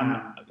famous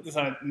one.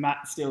 So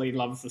Matt Steele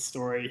loves the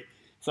story.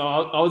 So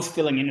I was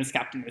filling in as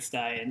captain this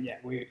day, and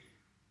we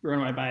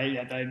Runaway Bay.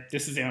 Yeah,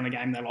 this is the only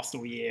game they lost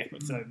all year.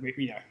 So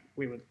we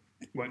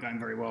weren't going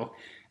very well.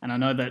 And I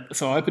know that.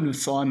 So I opened with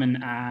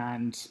Simon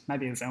and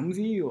maybe it was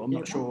Elmsey, or I'm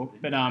not sure.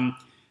 But Simon's.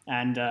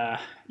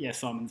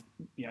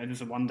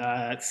 There's a one day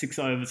at 6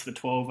 overs for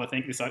 12. I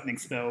think this opening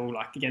spell,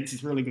 like against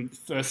his really good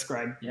first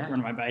grade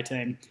Runaway Bay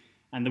team.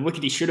 And the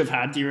wicket he should have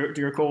had, do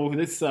you recall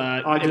this?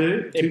 I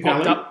do. It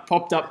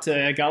popped up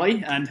to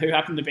Gully, and who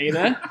happened to be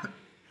there?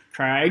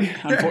 Craig,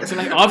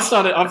 unfortunately. I've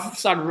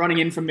started running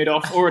in from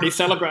mid-off, already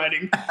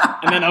celebrating,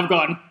 and then I've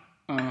gone,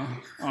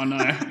 oh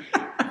no.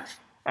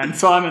 And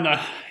Simon,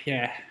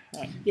 Yeah,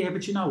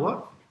 but you know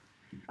what?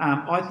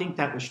 I think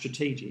that was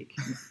strategic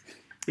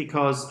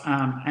because,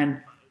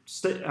 Shane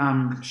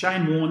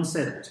Warne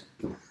said it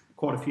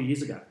quite a few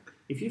years ago.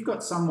 If you've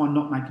got someone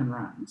not making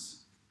runs,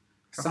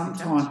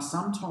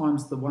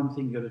 sometimes the one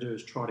thing you've got to do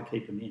is try to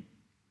keep them in,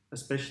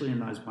 especially in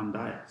those one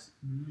days,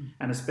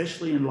 and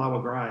especially in lower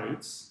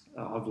grades.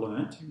 I've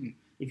learnt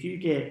if you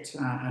get,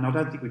 and I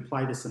don't think we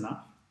play this enough.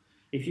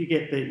 If you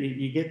get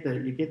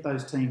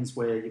those teams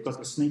where you've got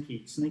the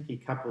sneaky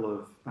couple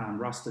of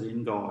rusted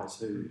in guys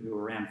who are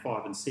around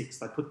 5 and 6,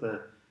 they put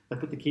the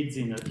kids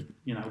in at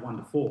 1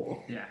 to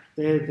 4. Yeah,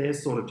 they're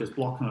sort of just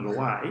blocking it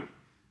away,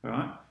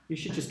 right? You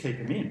should just keep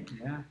them in.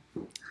 Yeah.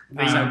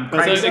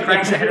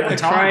 Craig's ahead of the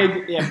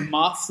time. Craig,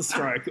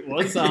 masterstroke it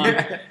was.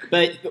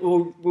 But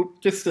we'll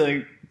just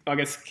to, I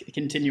guess,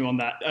 continue on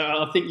that.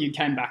 I think you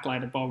came back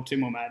later, bowled 2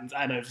 more maidens,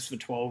 8 overs for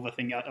 12, I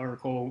think I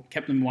recall.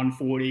 Kept them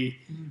 140.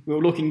 We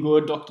were looking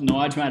good. Dr.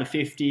 Nige made a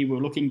 50. We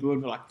were looking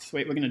good. We're like,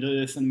 sweet, we're going to do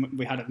this. And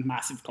we had a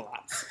massive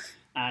collapse.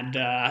 And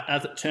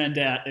as it turned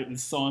out, it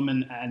was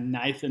Simon and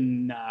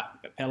Nathan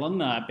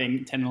Pellin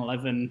being 10 and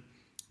 11.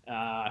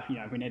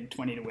 We needed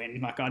 20 to win.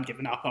 Like, I'd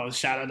given up. I was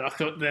shattered. I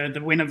thought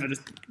the win of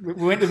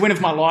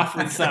my life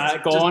was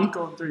gone.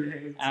 Gone through your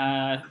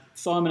hands.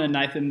 Simon and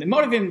Nathan, it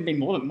might have been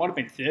more than, might have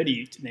been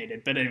 30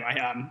 needed. But anyway,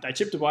 they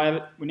chipped away at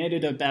it. We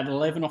needed about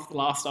 11 off the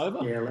last over.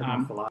 Yeah, 11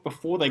 off the last.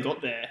 Before they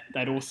got there,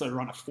 they'd also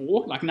run a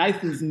 4. Like,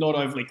 Nathan's not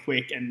overly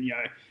quick, and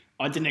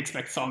I didn't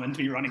expect Simon to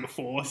be running a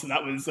 4, so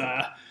that was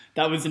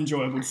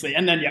enjoyable to see.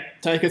 And then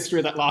take us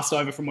through that last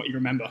over from what you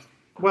remember.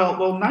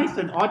 Well,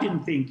 Nathan, I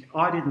didn't think we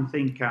were going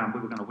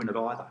to win it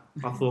either.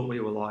 I thought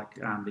we were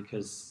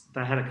because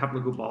they had a couple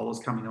of good bowlers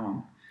coming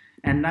on,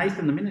 and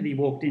Nathan, the minute he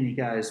walked in, he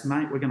goes,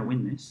 "Mate, we're going to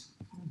win this."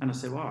 And I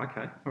said, "Well,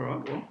 okay, all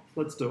right, well,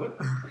 let's do it."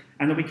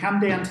 And then we come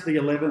down to the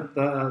 11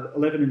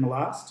 in the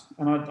last,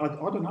 and I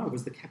don't know,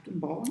 was the captain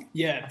bowling?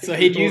 Yeah, so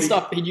he used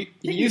up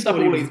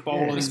all his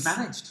bowlers,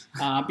 mismanaged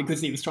because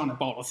he was trying to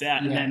bowl us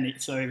out, and then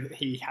so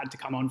he had to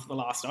come on for the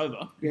last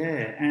over.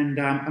 Yeah, and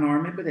I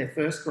remember their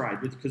first grade,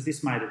 because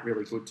this made it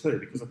really good too,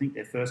 because I think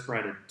their first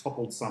grade had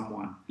toppled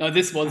someone. No,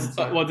 this was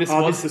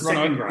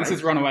this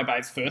is Runaway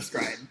Bay's first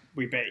grade.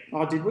 We beat.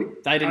 Oh, did we?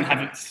 They didn't have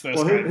its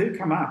first grade. Who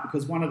come up?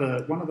 Because one of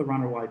the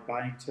Runaway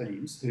Bay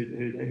teams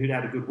who'd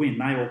had a good win,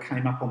 they all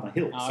came up on the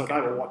hill, so they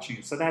were watching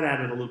it. So that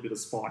added a little bit of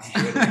spice to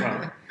it as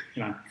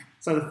well.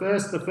 So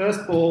the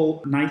first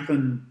ball,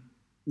 Nathan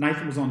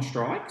was on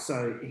strike,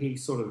 so he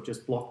sort of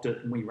just blocked it,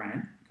 and we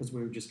ran because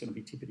we were just going to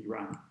be tippity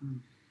run.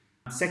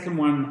 Second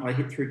one, I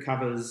hit through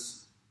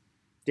covers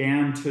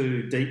down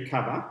to deep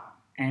cover,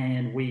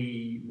 and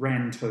we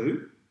ran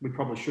 2. We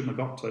probably shouldn't have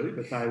got 2,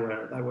 but they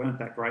weren't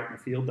that great in the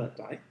field that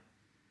day.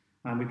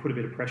 We put a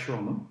bit of pressure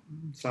on them,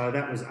 so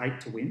that was 8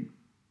 to win.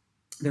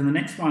 Then the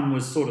next one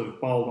was sort of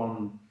bowled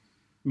on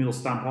middle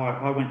stump.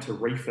 I went to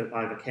reef it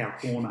over cow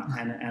corner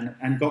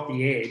and got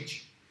the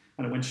edge,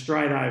 and it went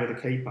straight over the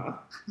keeper.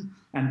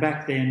 And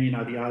back then,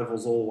 the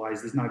oval's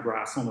always, there's no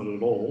grass on it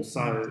at all,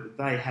 so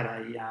they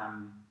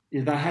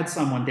had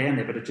someone down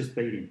there, but it just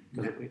beat him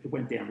because it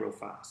went down real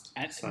fast.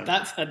 And so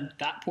that's at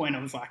that point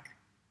I was like,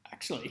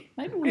 actually,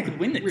 maybe we could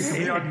win this. We're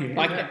here on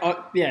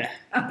here.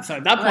 So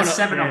at that point,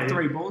 7 off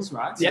 3 balls,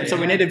 right? So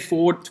we needed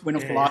 4 to win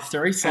off the last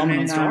 3. Simon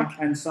on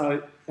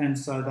strike. And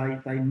so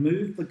they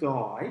moved the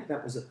guy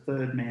that was a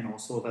third man, or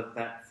sort of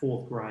that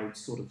 4th grade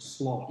sort of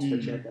slot,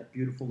 but you had that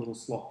beautiful little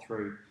slot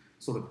through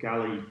sort of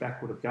gully,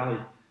 backward of gully.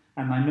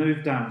 And they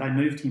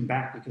moved him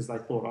back because they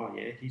thought,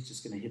 he's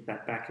just going to hit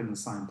that back in the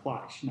same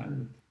place.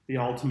 The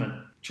ultimate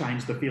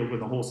change the field when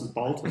the horses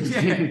bolted.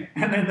 Yeah.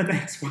 And then the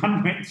next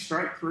one went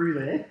straight through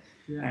there.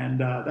 Yeah. And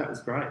that was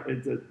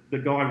great. The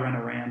guy ran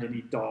around and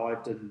he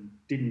dived and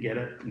didn't get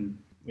it. And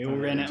we all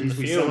ran out in the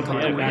field.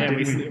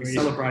 We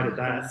celebrated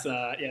that.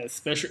 That's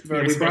special.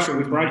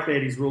 We broke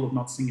Betty's rule of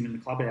not singing in the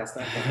clubhouse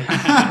that day.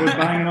 We were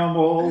banging on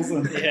walls.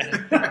 And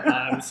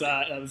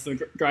that was a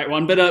great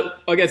one. But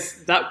I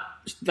guess that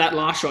that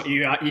last shot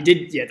you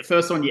did, the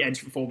first one you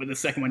edged before, but the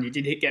second one you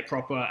did get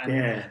proper,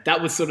 and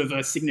that was sort of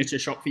a signature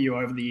shot for you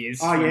over the years.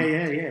 Oh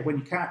yeah. When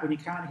you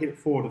can't hit it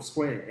forward of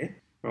square,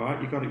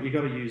 right? You got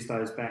to use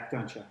those back,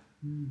 don't you?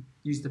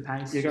 Use the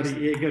pace. You got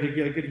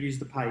to use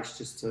the pace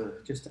just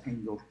to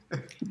angle.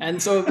 And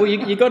so,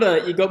 you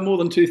got more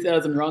than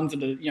 2,000 runs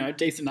at a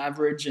decent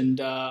average, and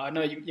I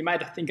know you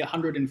made, I think,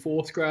 100 in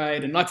fourth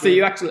grade, and so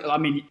you actually, I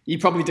mean, you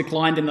probably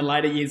declined in the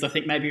later years. I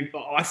think maybe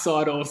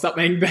eyesight or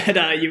something,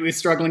 but you were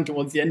struggling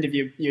towards the end of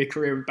your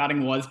career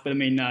batting wise. But I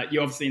mean,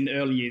 you obviously in the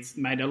early years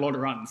made a lot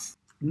of runs.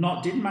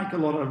 Didn't make a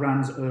lot of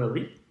runs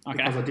early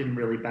because I didn't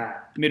really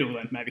bat. Middle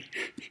then maybe.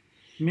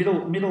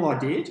 Middle I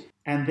did,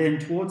 and then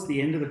towards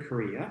the end of the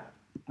career,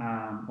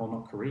 well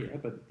not career,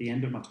 but the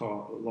end of my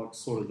time, like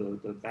sort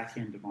of the back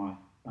end of my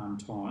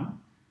time,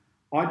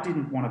 I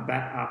didn't want to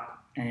bat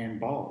up and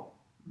bowl.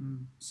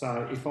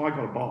 So if I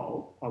got a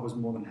bowl, I was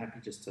more than happy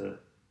just to,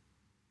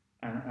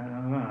 and I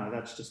don't know,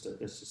 that's just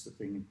a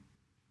thing.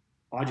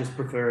 I just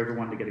prefer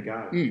everyone to get a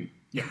go.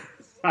 Yeah.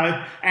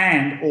 So,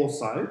 and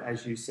also,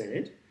 as you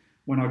said,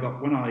 when I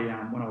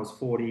was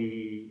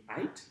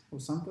 48 or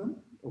something,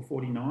 or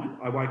 49,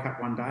 I woke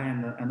up one day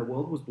and the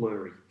world was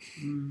blurry.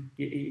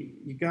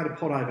 You go to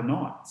pot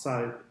overnight,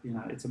 so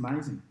it's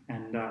amazing.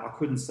 And I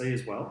couldn't see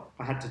as well.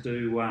 I had to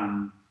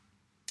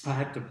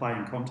play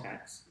in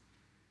contacts,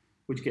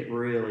 which get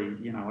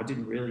really, I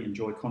didn't really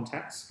enjoy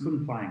contacts.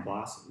 Couldn't play in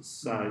glasses,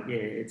 so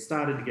it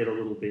started to get a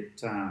little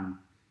bit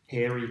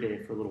hairy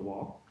there for a little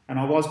while. And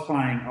I was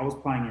playing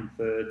in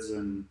thirds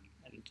and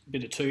a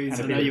bit of twos.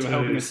 I know you were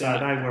helping us out.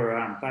 So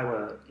they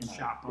were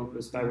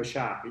sharp. They were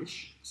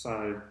sharpish.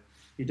 So.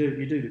 You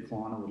do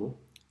decline a little.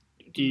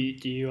 Do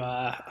you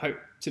hope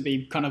to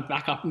be kind of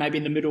back up maybe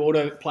in the middle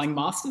order playing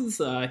Masters?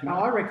 No,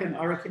 I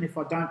reckon if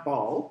I don't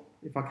bowl,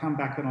 if I come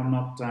back and I'm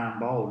not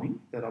bowling,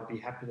 that I'd be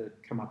happy to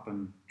come up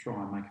and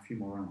try and make a few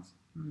more runs.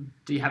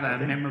 Do you have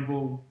a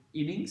memorable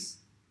innings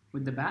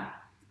with the bat?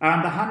 The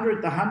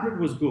 100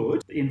 was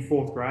good in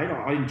fourth grade.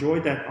 I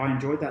enjoyed that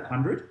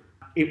 100.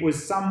 It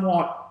was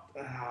somewhat.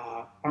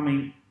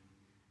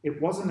 It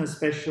wasn't as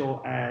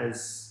special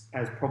as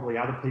probably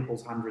other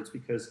people's hundreds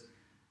because.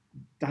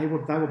 They were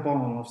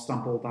bowling off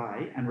stump all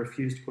day and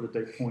refused to put a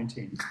deep point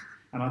in.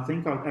 And I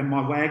think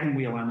my wagon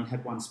wheel only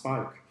had one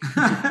spoke.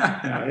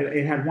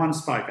 It had one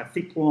spoke, a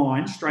thick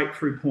line straight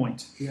through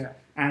point. Yeah.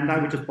 And they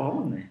were just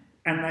bowling there.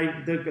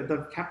 And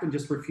the captain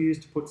just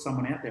refused to put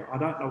someone out there. I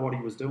don't know what he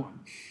was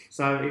doing.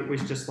 So it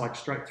was just like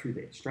straight through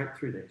there, straight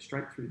through there,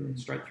 straight through there,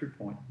 straight through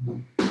point.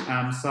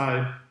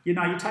 So you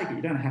take it.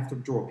 You don't have to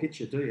draw a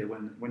picture, do you?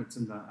 When it's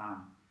in the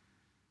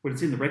when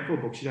it's in the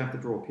record books, you don't have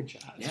to draw a picture.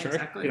 Yeah,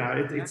 exactly.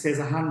 It says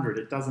 100.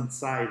 It doesn't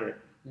say that,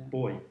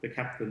 boy, the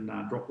captain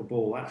dropped the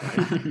ball that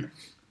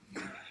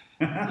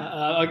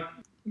day.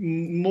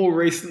 More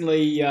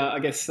recently, I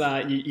guess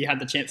you had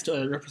the chance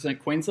to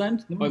represent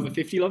Queensland over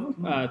 50 level.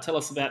 Tell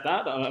us about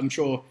that. I'm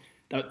sure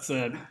that's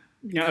a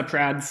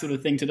proud sort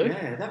of thing to do.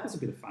 Yeah, that was a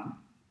bit of fun.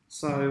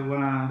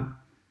 So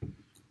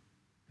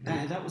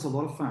that was a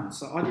lot of fun.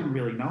 So I didn't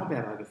really know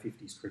about over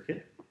 50s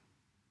cricket.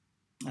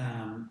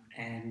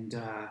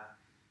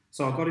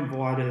 So I got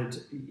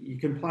invited. You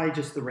can play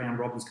just the round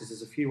robins because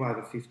there's a few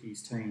over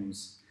 50s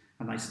teams.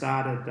 And they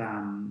started,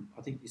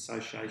 I think the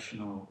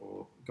association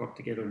or got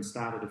together and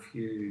started a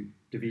few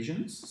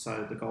divisions.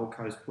 So the Gold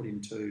Coast put in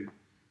 2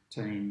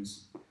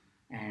 teams.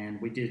 And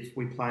we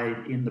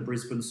played in the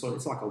Brisbane sort of,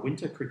 it's like a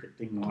winter cricket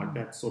thing, like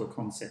that sort of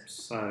concept.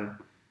 So,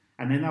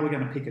 and then they were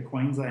going to pick a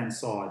Queensland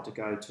side to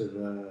go to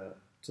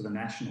the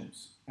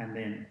Nationals. And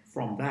then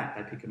from that,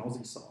 they pick an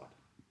Aussie side.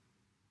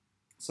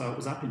 So it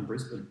was up in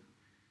Brisbane.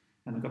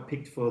 And I got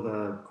picked for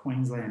the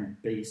Queensland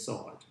B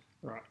side.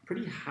 Right.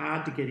 Pretty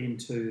hard to get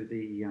into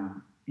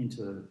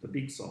the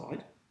big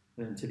side,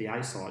 to the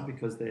A side,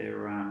 because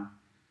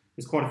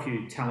there's quite a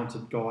few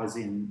talented guys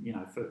in,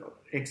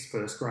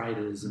 ex-first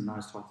graders and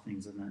those type of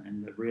things,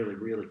 and they're really,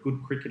 really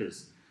good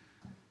cricketers.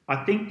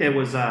 I think there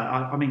was,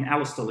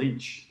 Alistair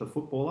Lynch, the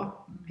footballer,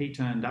 he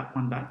turned up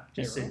one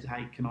day, said,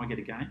 hey, can I get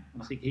a game?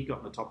 And I think he got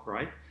in the top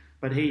grade.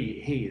 But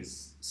he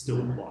is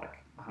still like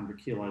 100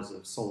 kilos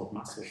of solid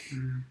muscle.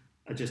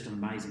 Just an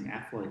amazing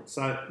athlete.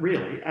 So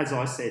really, as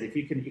I said, if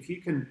you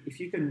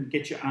can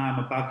get your arm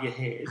above your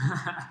head,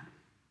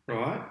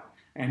 right,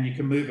 and you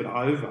can move it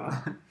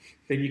over,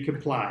 then you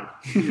can play.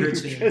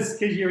 Just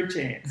because you're a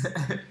chance.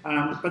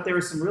 But there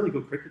are some really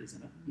good cricketers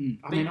in it.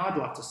 I mean, I'd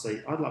love to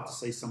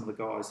see some of the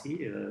guys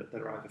here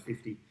that are over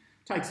 50. It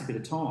takes a bit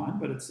of time,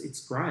 but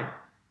it's great.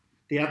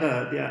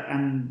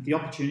 And the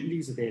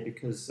opportunities are there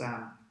because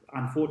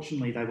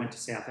unfortunately they went to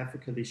South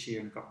Africa this year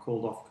and got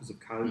called off because of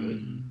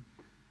COVID.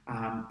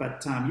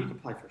 But you can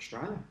play for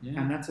Australia,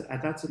 and that's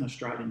an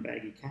Australian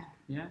baggy cap.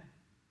 Yeah.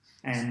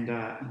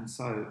 And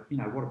so,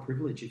 what a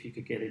privilege if you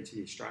could get into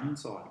the Australian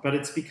side. But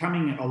it's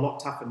becoming a lot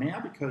tougher now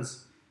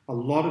because a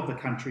lot of the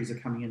countries are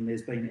coming in.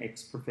 There's been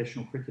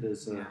ex-professional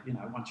cricketers,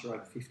 once you're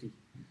over 50.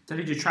 So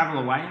did you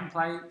travel away and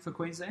play for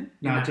Queensland?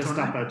 No,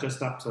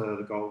 just up to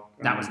the Gold.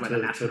 That was where the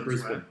Nationals to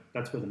Brisbane. were.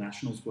 That's where the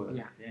Nationals were.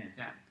 Yeah.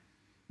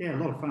 Yeah, a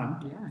lot of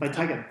fun. Yeah. They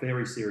take it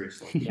very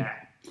seriously. Yeah.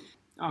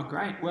 Oh,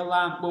 great.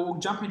 Well, we'll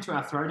jump into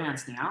our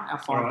throwdowns now, our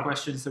 5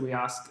 questions that we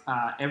ask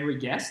every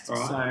guest.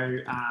 Right. So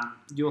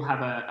you'll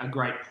have a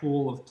great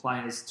pool of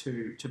players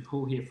to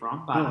pull here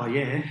from. But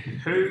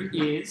who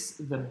is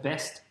the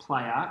best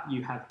player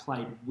you have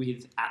played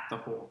with at the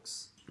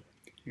Hawks?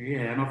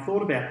 Yeah, and I've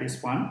thought about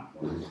this one.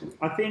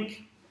 I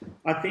think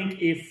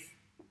if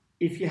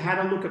you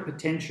had a look at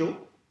potential,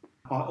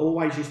 I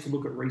always used to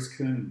look at Reece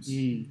Coombs.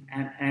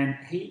 And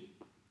he...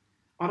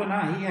 I don't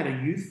know. He had a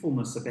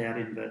youthfulness about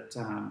him that,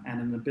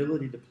 and an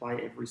ability to play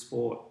every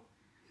sport.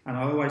 And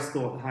I always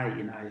thought, hey,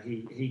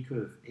 he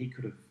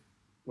could have.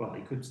 Well,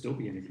 he could still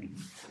be anything.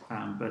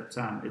 But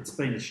it's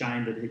been a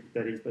shame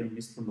that he's been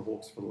missed from the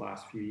Hawks for the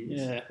last few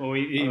years. Yeah. Well,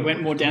 he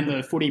went more down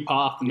the footy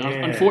path, and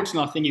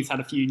unfortunately, I think he's had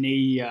a few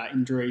knee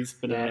injuries.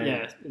 But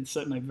it's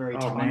certainly a very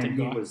talented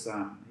guy.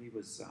 He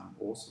was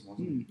awesome,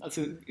 wasn't he?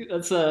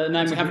 That's a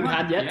name we haven't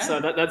had yet, so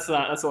that's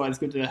always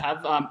good to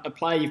have. A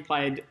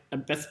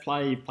best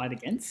player you've played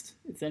against.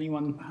 Is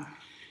anyone?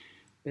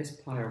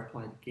 Best player I've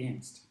played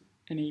against.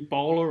 Any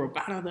bowler or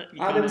batter that?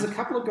 There was a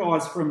couple of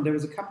guys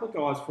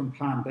from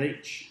Palm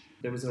Beach.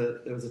 There was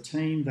a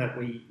team that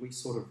we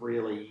sort of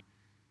really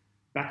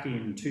back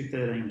in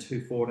 2013,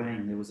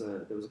 2014. There was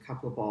a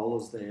couple of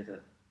bowlers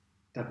there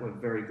that were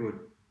very good.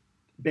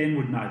 Ben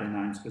would know their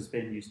names because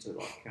Ben used to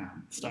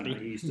study.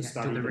 He used to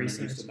study them and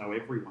he used to know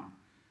everyone.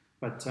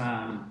 But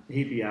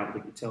he'd be able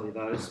to tell you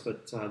those.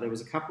 But there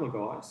was a couple of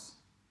guys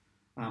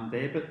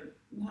there, but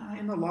no,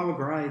 in the lower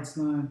grades,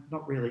 no,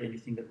 not really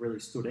anything that really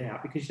stood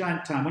out because you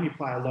don't. When you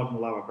play a lot in the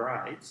lower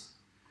grades,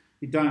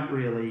 you don't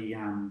really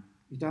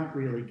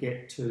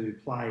get to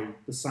play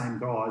the same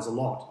guys a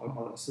lot.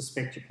 I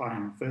suspect you play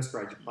in first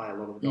grade, you play a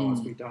lot of the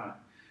guys. We don't.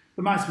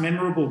 The most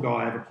memorable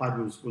guy I ever played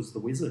was the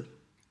Wizard.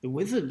 The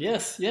Wizard,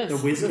 yes.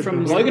 The Wizard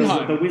from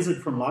Loganholme. The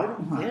Wizard from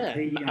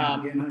Loganholme.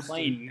 Yeah,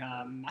 McLean,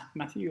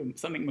 Matthew or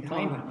something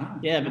McLean. I don't know.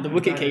 Yeah, but the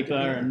wicket keeper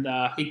and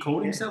he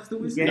called himself the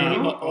Wizard. Yeah,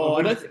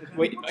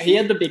 he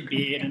had the big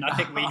beard, and I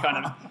think we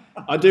kind of.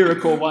 I do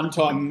recall one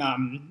time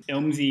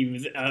Elmsy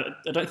was.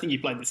 I don't think you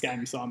played this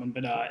game, Simon,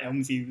 but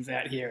Elmsy was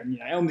out here, and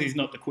Elmsy's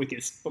not the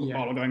quickest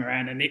bowler going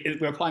around, and we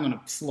were playing on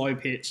a slow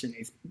pitch, and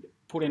he's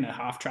put in a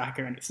half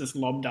tracker, and it's just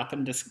lobbed up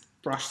and just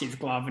brushed his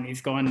glove, and he's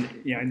gone,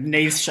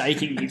 knees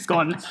shaking. He's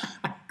gone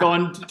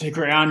to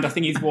ground. I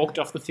think he's walked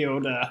off the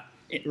field,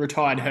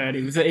 retired hurt.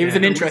 He was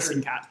an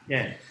interesting cat.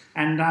 Yeah,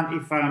 and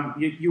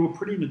if you were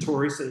pretty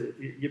notorious,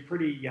 you're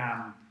pretty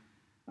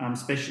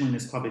special in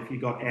this club if you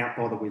got out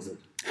by the Wizard.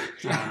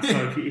 So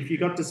if you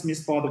got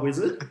dismissed by the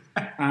Wizard,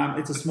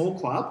 it's a small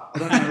club. I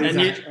don't know.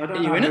 Are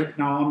you in it?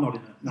 No, I'm not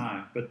in it.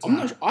 No, but I'm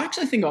not. I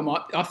actually think I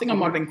might. I think I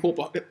might have been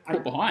caught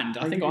behind.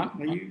 Are you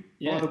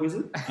by the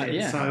Wizard?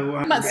 Yeah.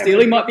 So Matt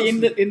Steely might be in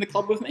the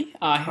club with me.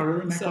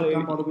 Really?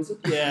 Done by the Wizard?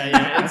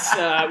 Yeah.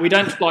 It's, we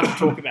don't like to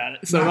talk about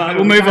it, so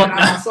we'll move on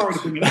now. Sorry to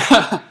bring it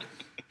up.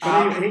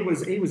 But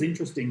he was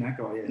interesting, that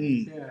guy.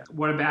 Yeah.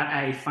 What about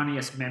a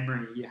funniest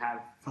memory you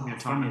have from your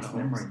time at the Hawks?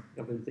 Memory.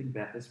 I've been thinking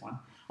about this one.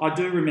 I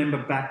do remember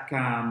back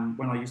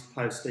when I used to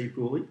play with Steve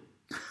Gooley.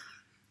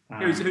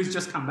 Who's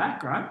just come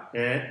back, right?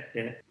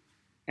 Yeah.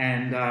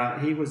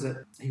 And he was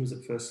at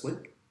first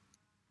slip,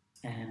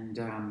 and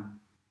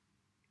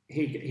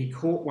he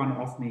caught one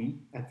off me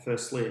at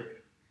first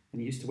slip,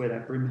 and he used to wear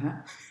that brim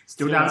hat.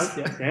 Still does.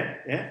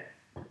 Yeah.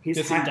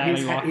 His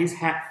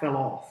hat fell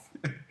off.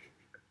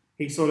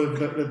 He sort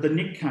of the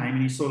nick came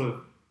and he sort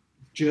of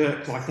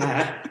jerked like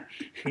that.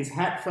 His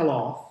hat fell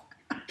off.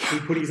 He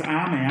put his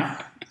arm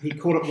out. He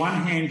caught it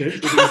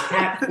one-handed with his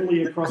hat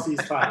fully across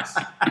his face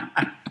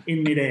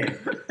in midair,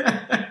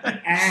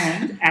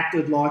 and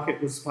acted like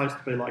it was supposed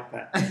to be like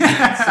that.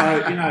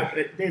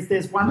 So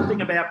there's one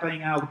thing about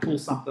being able to pull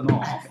something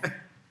off,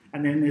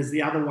 and then there's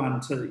the other one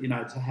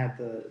to have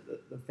the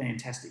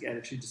fantastic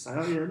attitude to say,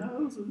 oh yeah,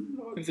 no,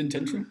 it was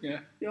intentional. Yeah,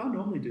 I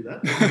normally do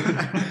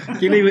that.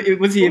 Gilly,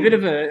 was he a bit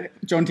of a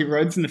Jonty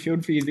Rhodes in the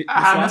field for you?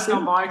 That's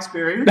not my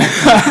experience.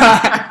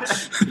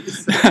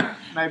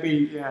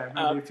 Maybe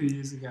a few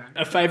years ago.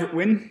 A favourite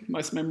win,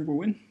 most memorable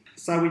win?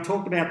 So we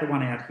talked about the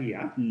one out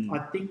here. I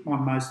think my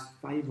most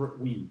favourite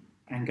win,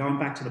 and going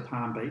back to the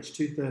Palm Beach,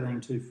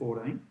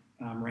 2013-2014,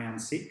 round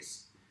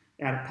 6,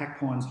 out at Pack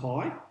Pines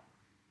High,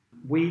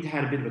 we'd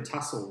had a bit of a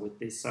tussle with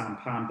this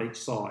Palm Beach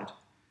side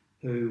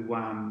who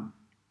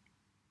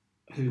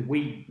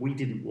we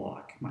didn't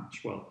like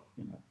much. Well,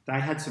 they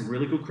had some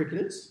really good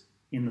cricketers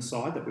in the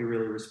side that we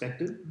really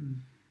respected,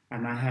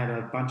 and they had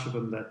a bunch of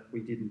them that we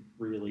didn't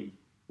really...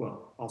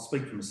 Well, I'll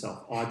speak for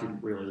myself. I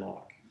didn't really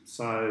like.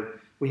 So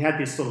we had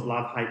this sort of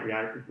love-hate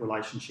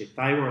relationship.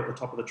 They were at the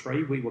top of the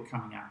tree. We were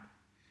coming up.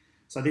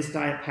 So this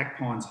day at Pack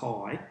Pines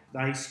High,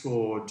 they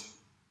scored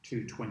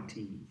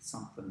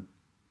 220-something.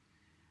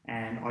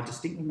 And I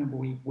distinctly remember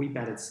we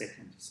batted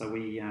second. So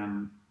we...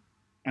 and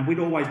we'd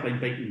always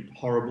been beaten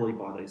horribly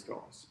by these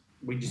guys.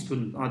 We just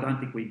couldn't... I don't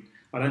think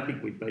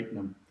we'd beaten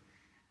them.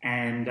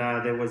 And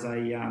there was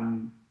a...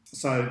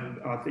 so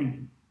I think...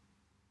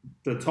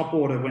 The top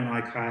order went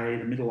okay,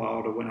 the middle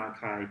order went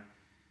okay,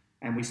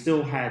 and we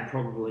still had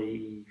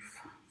probably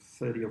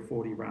 30 or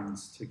 40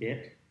 runs to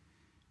get.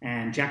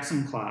 And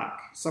Jackson Clark,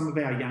 some of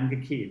our younger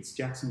kids,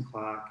 Jackson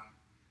Clark,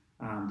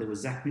 there was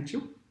Zach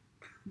Mitchell.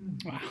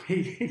 Wow.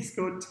 He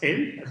scored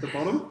 10 at the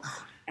bottom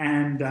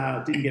and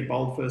didn't get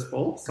bowled first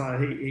ball, so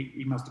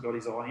he must have got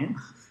his eye in.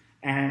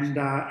 And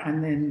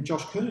then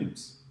Josh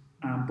Coombs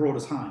brought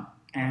us home.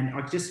 And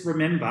I just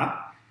remember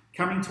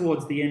coming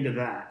towards the end of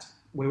that,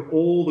 where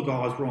all the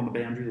guys were on the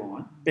boundary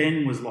line.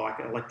 Ben was like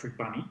an electric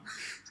bunny,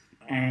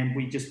 and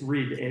we just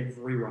rid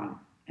every run.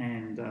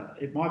 And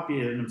it might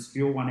be an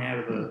obscure one out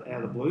of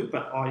the blue,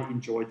 but I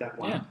enjoyed that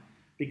one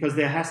because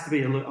there has to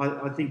be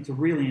I think to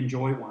really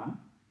enjoy one,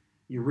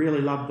 you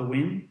really love the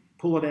win,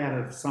 pull it out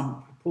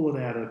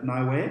of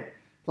nowhere.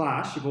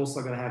 Plus, you've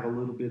also got to have a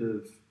little bit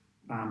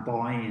of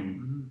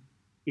buy-in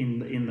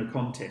in the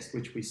contest,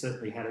 which we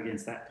certainly had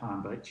against that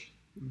Palm Beach.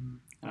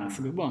 That's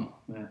a good one.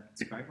 Yeah.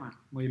 It's a great one.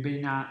 Well, you've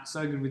been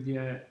so good with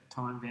your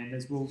time,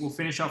 Vanders. We'll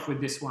finish off with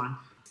this one.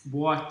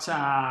 What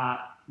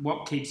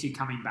keeps you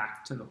coming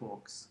back to the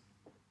Hawks?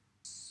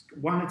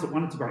 One, it's a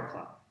great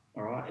club.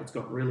 All right, it's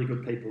got really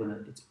good people in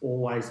it. It's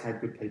always had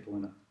good people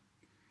in it.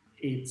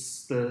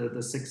 It's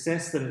the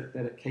success that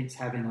it keeps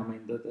having. I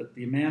mean,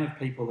 the amount of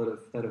people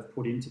that have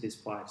put into this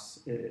place.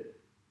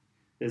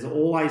 There's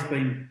always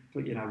been,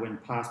 when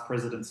past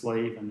presidents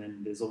leave, and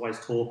then there's always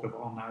talk of,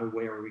 oh no,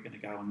 where are we going to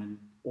go? And then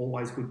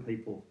always good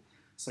people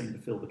seem to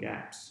fill the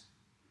gaps.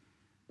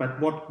 But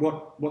what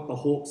the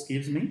Hawks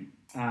gives me,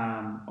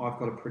 I've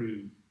got a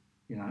pretty,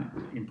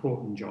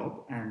 important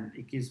job, and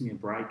it gives me a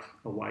break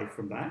away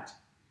from that.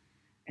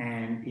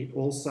 And it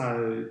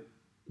also,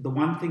 the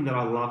one thing that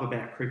I love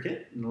about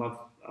cricket and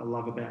I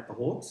love about the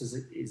Hawks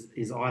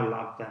is I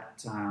love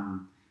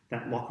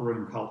that locker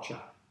room culture.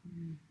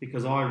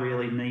 Because I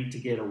really need to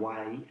get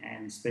away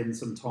and spend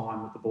some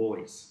time with the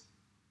boys,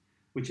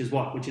 which is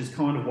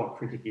kind of what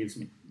cricket gives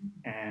me.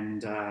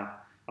 And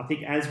I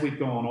think as we've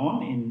gone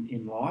on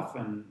in life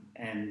and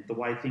the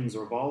way things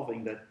are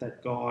evolving,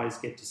 that guys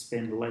get to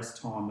spend less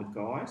time with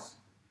guys,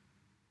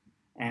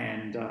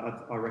 and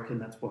I reckon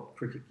that's what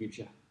cricket gives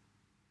you.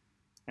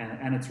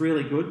 And it's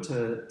really good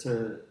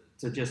to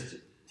just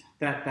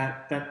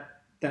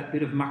that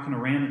bit of mucking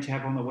around that you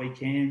have on the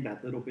weekend,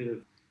 that little bit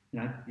of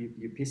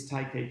you piss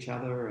take each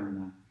other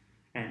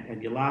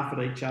and you laugh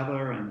at each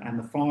other and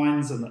the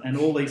fines and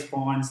all these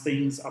fines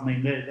things. I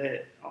mean,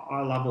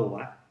 I love all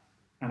that,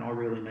 and I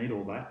really need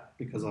all that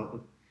because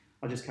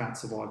I just can't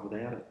survive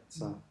without it.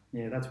 So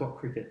yeah, that's what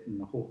cricket and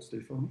the Hawks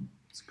do for me.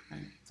 That's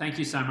great. Thank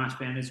you so much,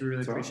 Vanders. We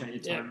really appreciate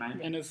your time, mate.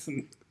 And there's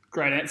some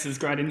great answers,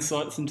 great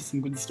insights into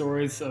some good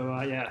stories. So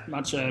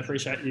much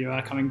appreciate you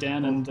coming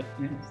down and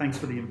thanks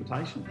for the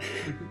invitation.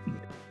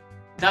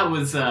 That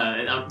was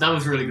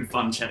really good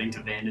fun chatting to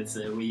Vanders.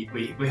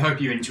 We hope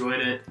you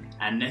enjoyed it,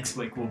 and next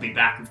week we'll be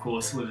back, of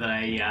course, with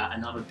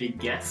another big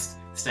guest.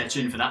 Stay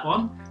tuned for that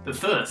one. But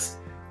first,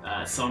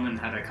 Simon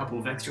had a couple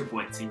of extra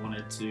points he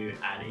wanted to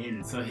add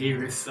in, so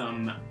here is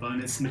some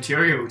bonus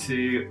material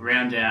to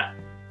round out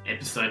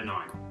episode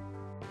 9.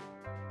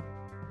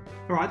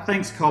 All right,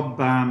 thanks, Cobb,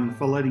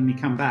 for letting me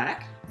come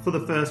back for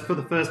the first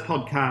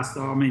podcast.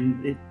 I mean,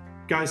 it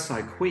goes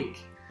so quick.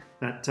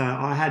 That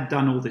I had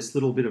done all this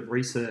little bit of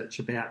research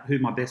about who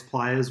my best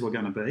players were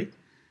going to be,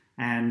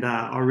 and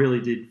I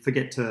really did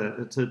forget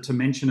to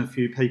mention a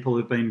few people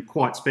who've been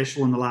quite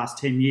special in the last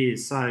 10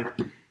 years. So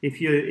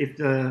if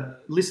the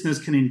listeners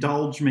can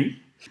indulge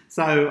me,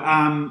 so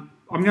I'm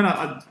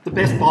gonna the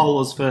best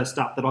bowlers first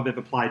up that I've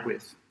ever played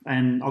with,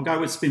 and I'll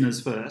go with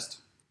spinners first.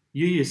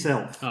 You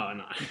yourself, oh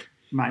no,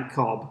 mate,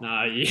 Cobb.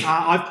 No, you.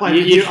 I've played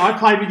with you. I've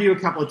played with you a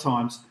couple of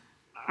times.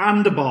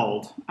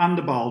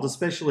 Underbowled,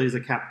 especially as a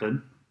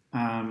captain.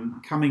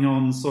 Coming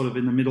on sort of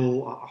in the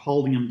middle,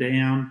 holding them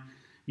down.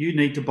 You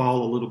need to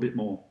bowl a little bit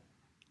more.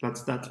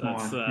 That's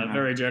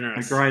very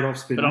generous. A great off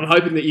spinner. But I'm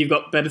hoping that you've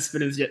got better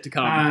spinners yet to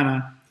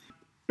come.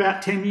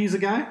 About 10 years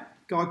ago, a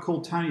guy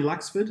called Tony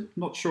Luxford.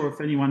 Not sure if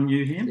anyone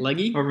knew him.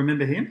 Leggy? I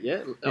remember him.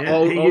 Yeah.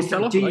 Old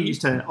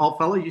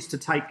fella used to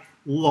take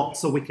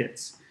lots of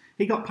wickets.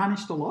 He got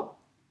punished a lot.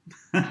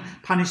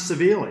 Punished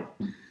severely.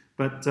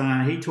 But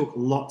he took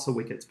lots of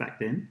wickets back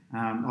then.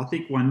 I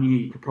think one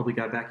year, you could probably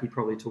go back, he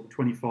probably took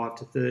 25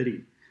 to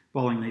 30,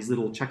 bowling these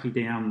little chucky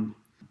down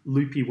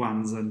loopy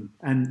ones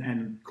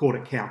and caught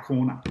at cow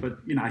corner. But,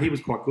 he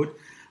was quite good.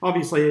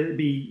 Obviously, it'd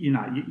be,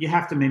 you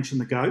have to mention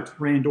the GOAT,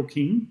 Randall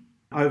King,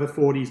 over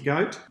 40s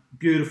GOAT.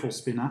 Beautiful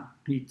spinner.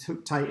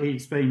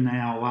 He's been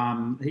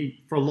now,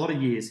 for a lot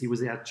of years, he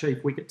was our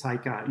chief wicket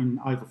taker in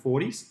over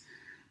 40s.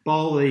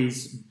 Bowl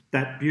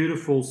that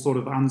beautiful sort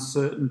of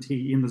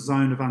uncertainty in the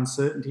zone of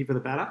uncertainty for the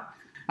batter.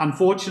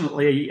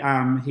 Unfortunately,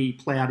 he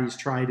ploughed his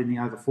trade in the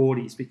over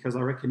 40s because I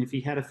reckon if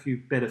he had a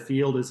few better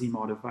fielders, he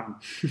might have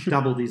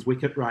doubled his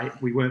wicket rate.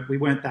 We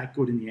weren't that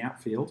good in the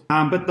outfield.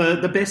 But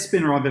the best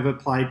spinner I've ever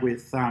played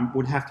with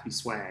would have to be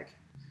Swag,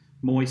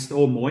 Moist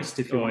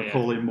if you want to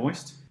call him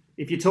Moist.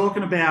 If you're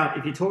talking about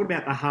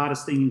the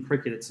hardest thing in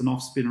cricket, it's an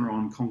off spinner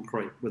on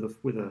concrete with a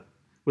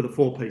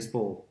 4-piece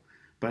ball.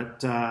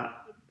 But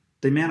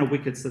the amount of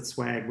wickets that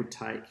Swag would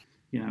take,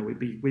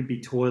 we'd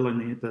be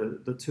toiling.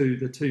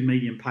 The two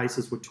medium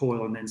pacers would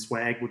toil, and then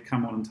Swag would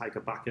come on and take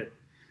a bucket.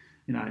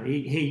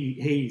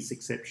 He's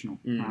exceptional.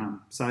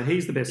 So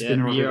he's the best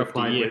spinner I've ever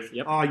played with.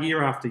 Yep. Oh,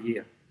 year after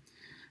year.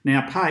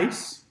 Now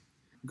pace,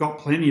 got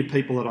plenty of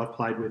people that I've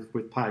played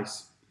with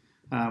pace.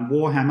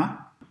 Warhammer,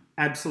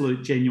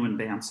 absolute genuine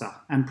bouncer,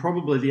 and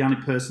probably the only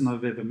person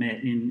I've ever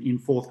met in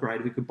fourth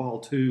grade who could bowl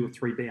 2 or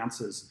 3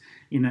 bouncers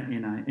in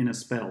a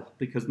spell,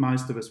 because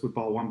most of us would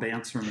bowl one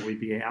bouncer and we'd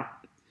be out.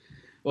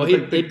 Well,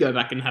 he'd go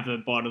back and have a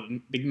bite of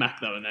Big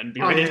Mac though, and then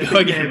be ready to go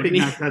again. Yeah, Big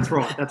Mac. That's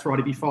right.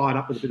 He'd be fired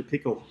up with a bit of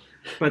pickle.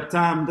 But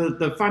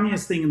the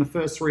funniest thing in the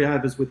first 3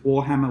 overs with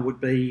Warhammer would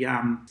be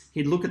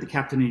he'd look at the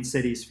captain and he'd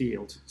set his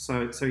field.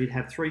 So he'd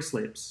have 3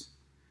 slips,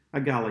 a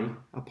gully,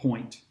 a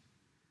point,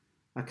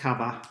 a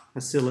cover,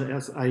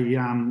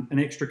 an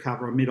extra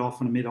cover, a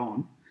mid-off and a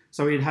mid-on.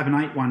 So he'd have an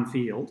 8-1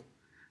 field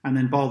and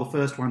then bowl the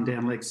first one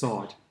down leg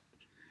side.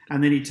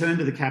 And then he'd turn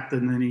to the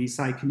captain and he'd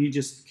say, can you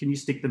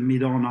stick the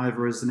mid-on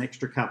over as an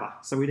extra cover?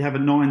 So we'd have a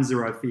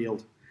 9-0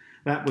 field.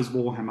 That was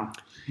Warhammer.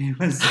 He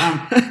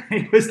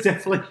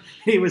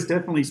was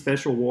definitely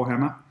special,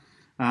 Warhammer.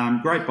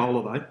 Great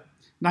bowler though.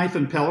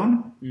 Nathan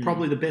Pellin,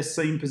 probably the best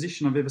seam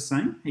position I've ever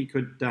seen. He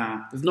could.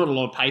 There's not a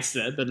lot of pace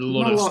there, but a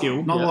lot of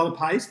skill. Not a lot of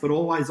pace, but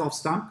always off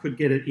stump. Could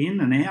get it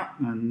in and out,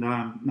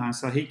 and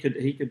so he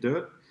could do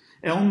it.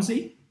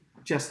 Elmsey,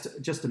 just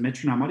a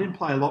metronome. I didn't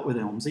play a lot with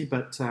Elmsey,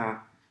 but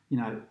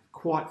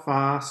quite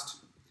fast.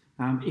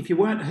 If you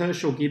weren't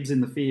Herschel Gibbs in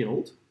the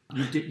field,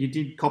 you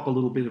did cop a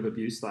little bit of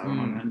abuse though,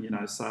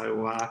 and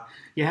so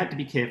you had to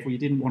be careful. You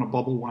didn't want to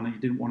bobble one, and you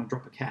didn't want to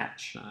drop a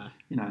catch.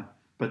 No.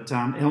 But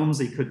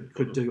Elmsey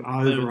could do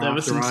over. There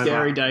were some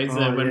scary days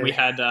there when we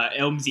had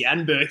Elmsey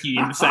and Berkey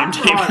in the same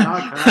team.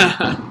 Right,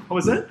 okay. What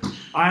was it?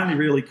 I only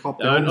really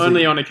copped Elmsey.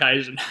 Only on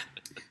occasion.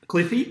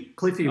 Cliffy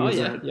was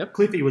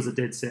a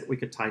dead set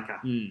wicket taker.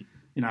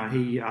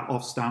 He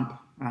off stump,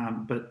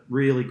 but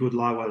really good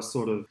lower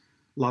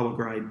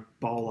grade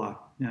bowler,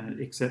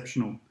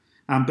 exceptional.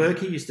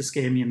 Berkey used to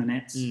scare me in the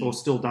nets, or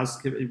still does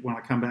when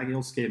I come back.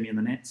 He'll scare me in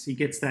the nets. He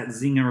gets that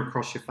zinger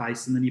across your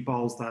face, and then he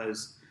bowls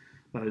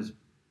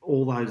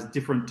all those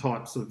different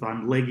types of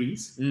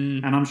leggies,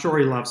 and I'm sure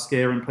he loves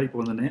scaring people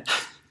in the net.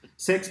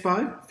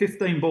 Sexpo,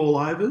 15 ball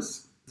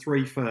overs,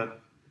 3 for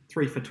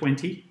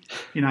 20.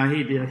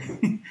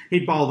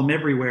 He'd bowl them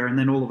everywhere, and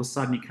then all of a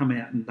sudden he'd come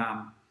out and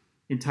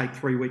take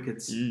 3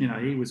 wickets.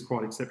 He was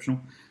quite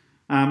exceptional.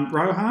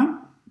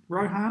 Rohan,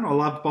 I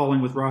loved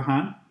bowling with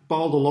Rohan.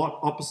 Bowled a lot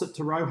opposite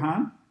to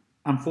Rohan.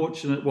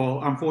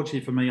 Unfortunately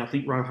for me, I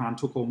think Rohan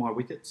took all my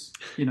wickets.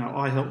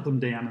 I held them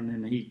down, and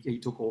then he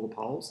took all the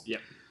poles.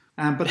 Yep.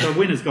 But the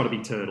winner's got to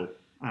be Turtle.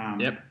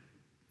 Yep.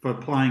 For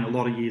playing a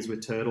lot of years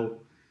with Turtle,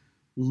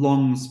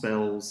 long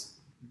spells,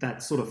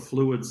 that sort of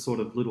fluid,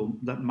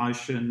 that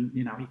motion.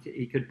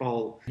 He could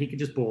bowl. He could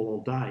just bowl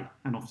all day,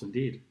 and often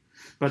did.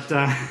 But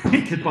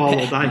he could bowl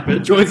all day. But the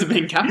joys of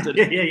being captain.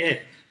 Yeah.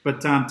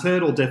 But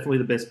Turtle, definitely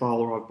the best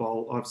bowler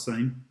I've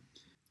seen.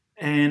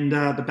 And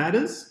the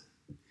batters.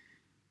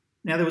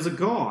 Now there was a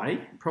guy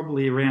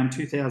probably around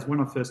 2000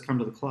 when I first come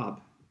to the club.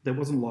 There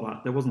wasn't a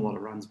lot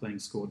of runs being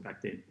scored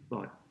back then.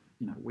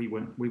 We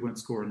weren't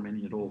scoring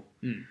many at all.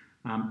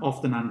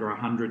 Often under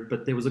 100.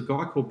 But there was a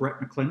guy called Brett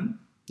McLennan.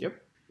 Yep.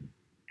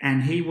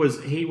 And he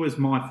was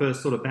my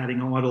first sort of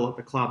batting idol at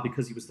the club,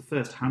 because he was the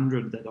first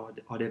 100 that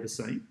I'd ever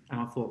seen. And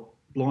I thought,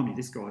 blimey,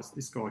 this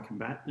guy can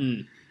bat.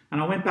 And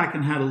I went back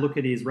and had a look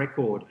at his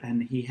record,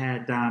 and he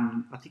had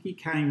I think he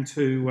came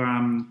to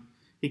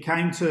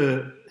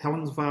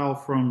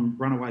Helensvale from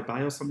Runaway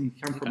Bay or something.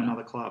 He came from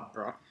another club.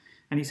 Right.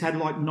 And he's had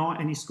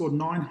and he scored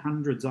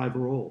 900s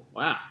overall.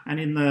 Wow. And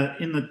in the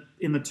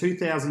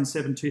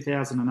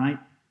 2007-2008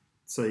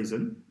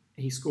 season,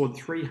 he scored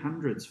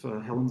 300s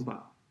for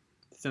Helensvale.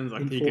 Sounds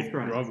like he could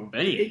rival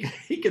Benny.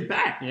 He could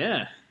bat.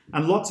 Yeah.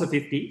 And lots of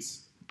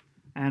 50s.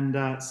 And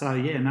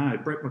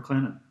Brett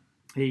McLennan.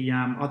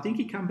 I think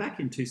he come back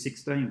in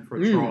 2016 for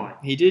a try.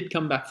 He did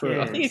come back for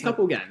a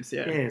couple games.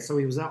 Yeah. Yeah. So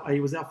he was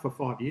out for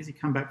 5 years. He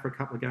come back for a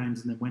couple of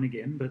games and then went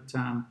again. But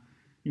a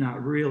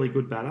really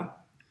good batter.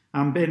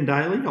 Ben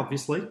Daly,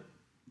 obviously,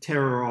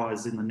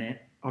 terrorised in the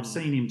net. I've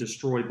seen him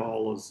destroy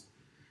bowlers.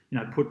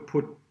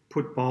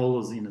 Put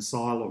bowlers in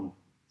asylum.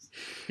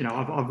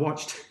 I've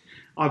watched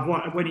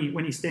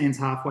when he stands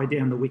halfway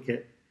down the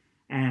wicket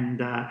and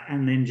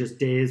then just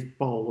dares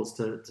bowlers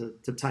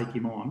to take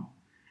him on.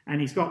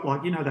 And he's got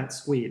that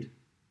squid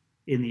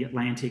in the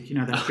Atlantic,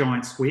 that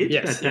giant squid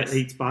that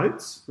eats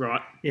boats.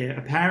 Right. Yeah,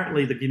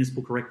 apparently the Guinness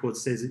Book of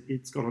Records says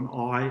it's got an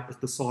eye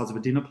the size of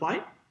a dinner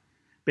plate.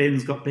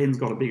 Ben's got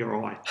a bigger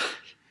eye.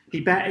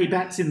 He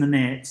bats in the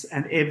nets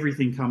and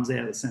everything comes out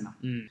of the centre.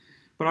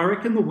 But I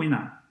reckon the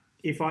winner,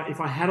 if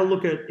I had a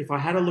look at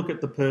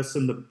the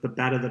person, the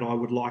batter that I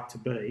would like to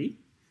be,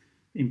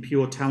 in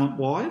pure talent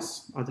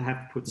wise, I'd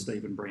have to put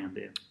Stephen Brown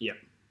down. Yep.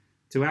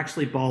 To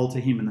actually bowl to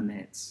him in the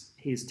nets,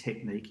 his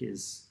technique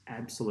is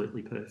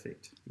absolutely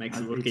perfect. Makes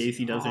it look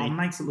easy, doesn't he?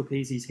 Makes it look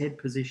easy. His head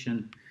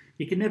position,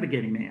 you can never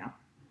get him out.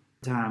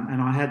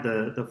 And I had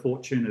the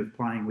fortune of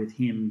playing with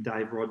him,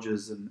 Dave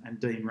Rogers, and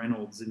Dean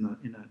Reynolds in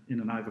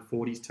an over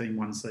 40s team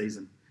one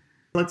season.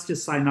 Let's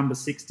just say number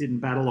 6 didn't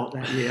bat a lot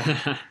that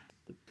year.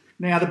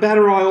 Now, the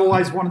batter I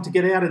always wanted to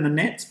get out in the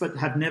nets, but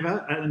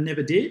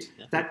never did.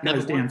 That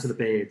goes down to the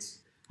Bairds.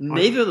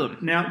 Neither of them.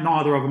 Now,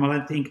 neither of them. I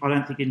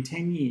don't think in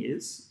 10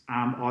 years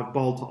I've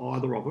bowled to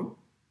either of them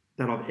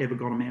that I've ever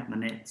got them out in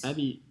the nets.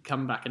 Maybe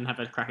come back and have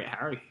a crack at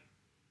Harry.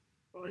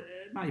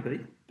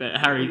 Maybe. But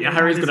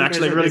Harry's got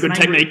actually a really good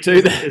technique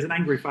too. There's an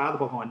angry father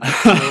behind that,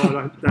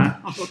 so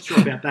I'm not sure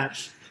about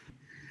that.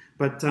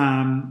 But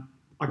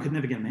I could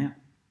never get them out.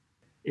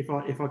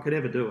 If I could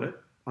ever do it,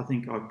 I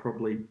think I'd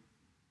probably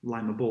lay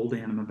my ball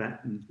down in my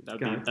bat and I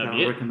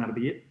reckon that'll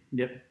be it.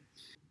 Yep.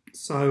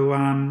 So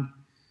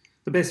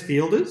the best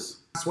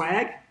fielders,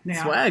 Swag.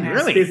 Now,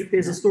 really?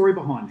 There's a story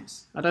behind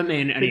this. I don't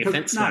mean any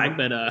offence, Swag,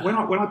 but when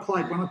I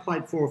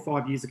played 4 or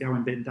 5 years ago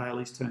in Ben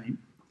Daly's team,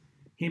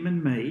 him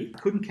and me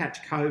couldn't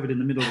catch COVID in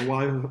the middle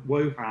of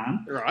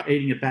Wuhan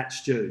eating a bat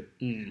stew.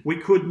 We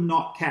could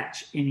not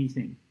catch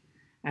anything.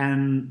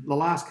 And the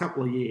last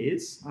couple of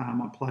years,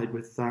 I played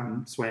with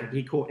Swag.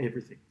 He caught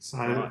everything.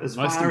 So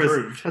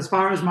as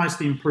far as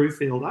most improved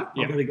fielder,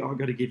 I've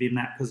got to give him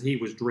that because he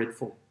was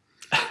dreadful.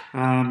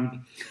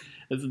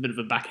 That's a bit of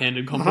a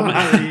backhanded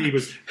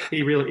compliment.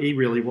 He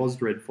really was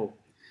dreadful.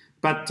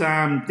 But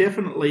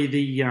definitely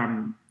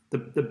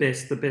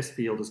the best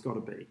fielder's got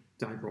to be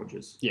Dave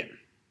Rogers. Yeah.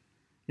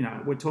 You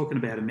know, we're talking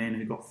about a man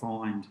who got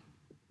fined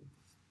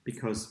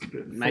because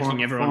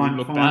making everyone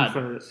look bad.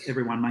 For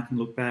everyone making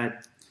look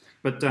bad.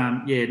 But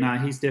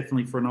he's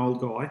definitely, for an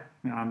old guy,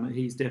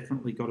 he's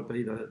definitely got to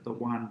be the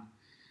one.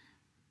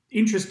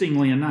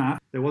 Interestingly enough,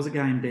 there was a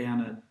game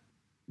down at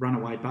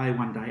Runaway Bay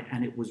one day,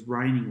 and it was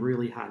raining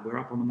really hard. We're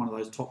up on one of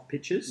those top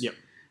pitches,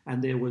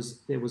 and there was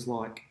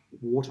like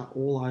water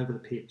all over the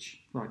pitch.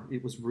 Like,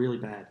 it was really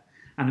bad.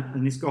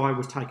 And this guy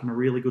was taking a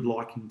really good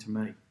liking to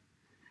me.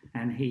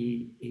 And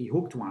he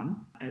hooked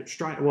one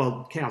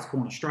Cow's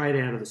Corner, straight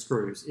out of the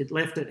screws. It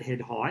left at head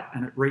height,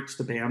 and it reached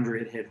the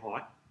boundary at head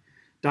height.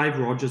 Dave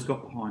Rogers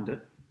got behind it,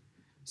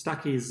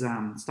 stuck his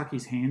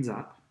hands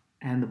up,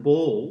 and the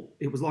ball,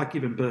 it was like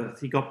giving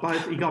birth. He got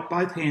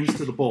both hands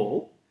to the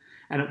ball,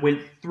 and it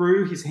went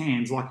through his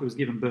hands like it was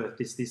giving birth.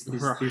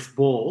 This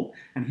ball,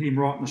 and hit him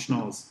right in the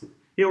schnoz.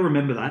 He'll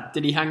remember that.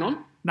 Did he hang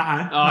on?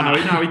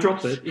 No, he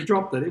dropped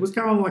it. It was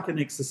kind of like an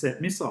Exocet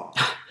missile.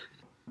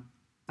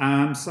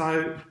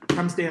 So it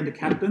comes down to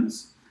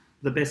captains.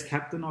 The best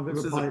captain I've ever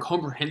played. This is a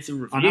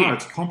comprehensive review. I know,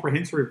 it's a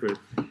comprehensive review.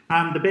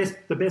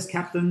 The best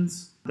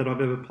captains that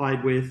I've ever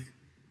played with,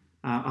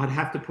 I'd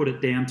have to put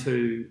it down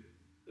to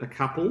a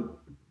couple,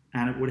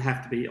 and it would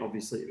have to be,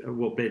 obviously,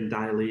 Ben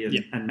Daly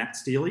and Matt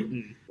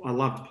Steely. I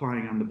loved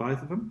playing under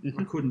both of them.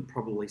 I couldn't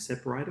probably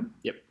separate them.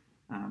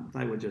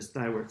 They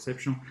were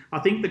exceptional. I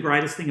think the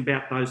greatest thing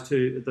about those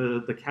two,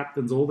 the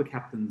captains, all the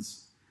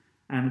captains,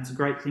 and it's a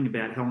great thing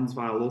about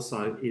Helensvale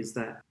also, is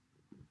that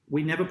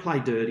we never play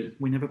dirty.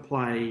 We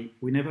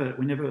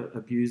never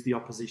abuse the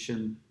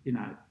opposition. You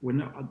know,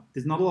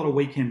 there's not a lot of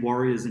weekend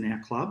warriors in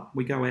our club.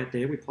 We go out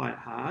there, we play it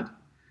hard,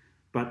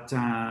 but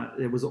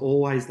there was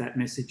always that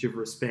message of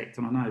respect.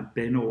 And I know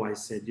Ben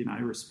always said,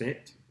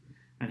 respect,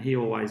 and he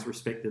always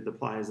respected the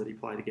players that he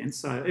played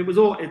against. So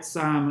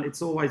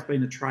it's always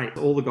been a trait.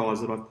 All the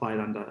guys that I've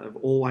played under have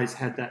always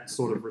had that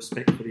sort of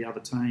respect for the other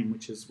team,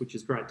 which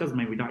is great. It doesn't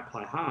mean we don't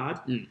play hard.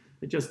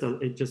 It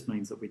just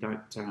means that we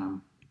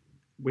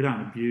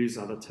don't abuse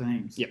other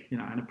teams.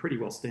 And it pretty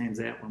well stands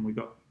out when we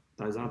got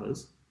those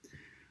others.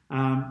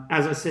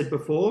 As I said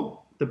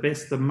before,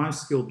 the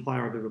most skilled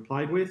player I've ever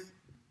played with,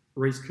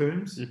 Reece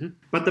Coombs.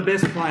 But the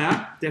best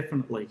player,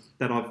 definitely,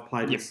 that I've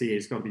played this year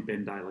has got to be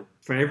Ben Daly.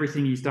 For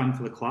everything he's done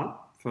for the club,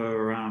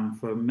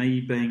 for me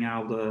being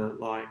able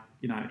to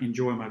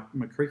enjoy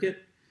my cricket.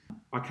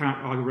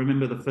 I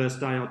remember the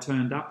first day I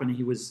turned up and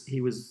he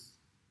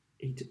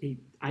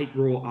ate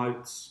raw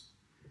oats.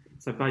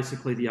 So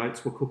basically the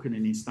oats were cooking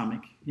in his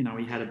stomach. He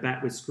had a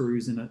bat with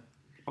screws in it.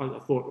 I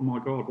thought, oh my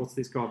God, what's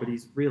this guy? But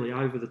he's really,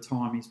 over the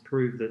time, he's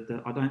proved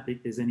that I don't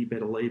think there's any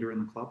better leader in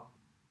the club.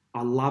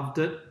 I loved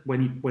it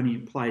when he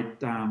played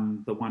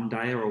the one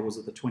day, or was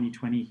it the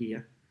 2020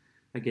 here,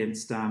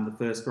 against the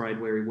first grade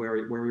where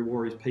he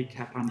wore his peak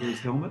cap under his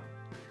helmet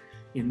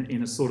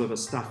in a sort of a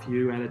stuff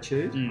you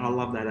attitude. I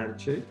love that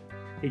attitude.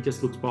 He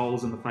just looks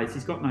bowlers in the face.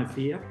 He's got no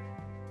fear,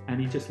 and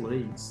he just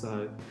leads.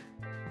 So,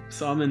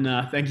 Simon,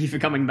 thank you for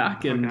coming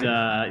back, and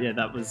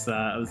that was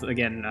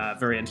again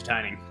very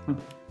entertaining.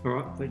 All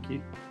right, thank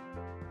you.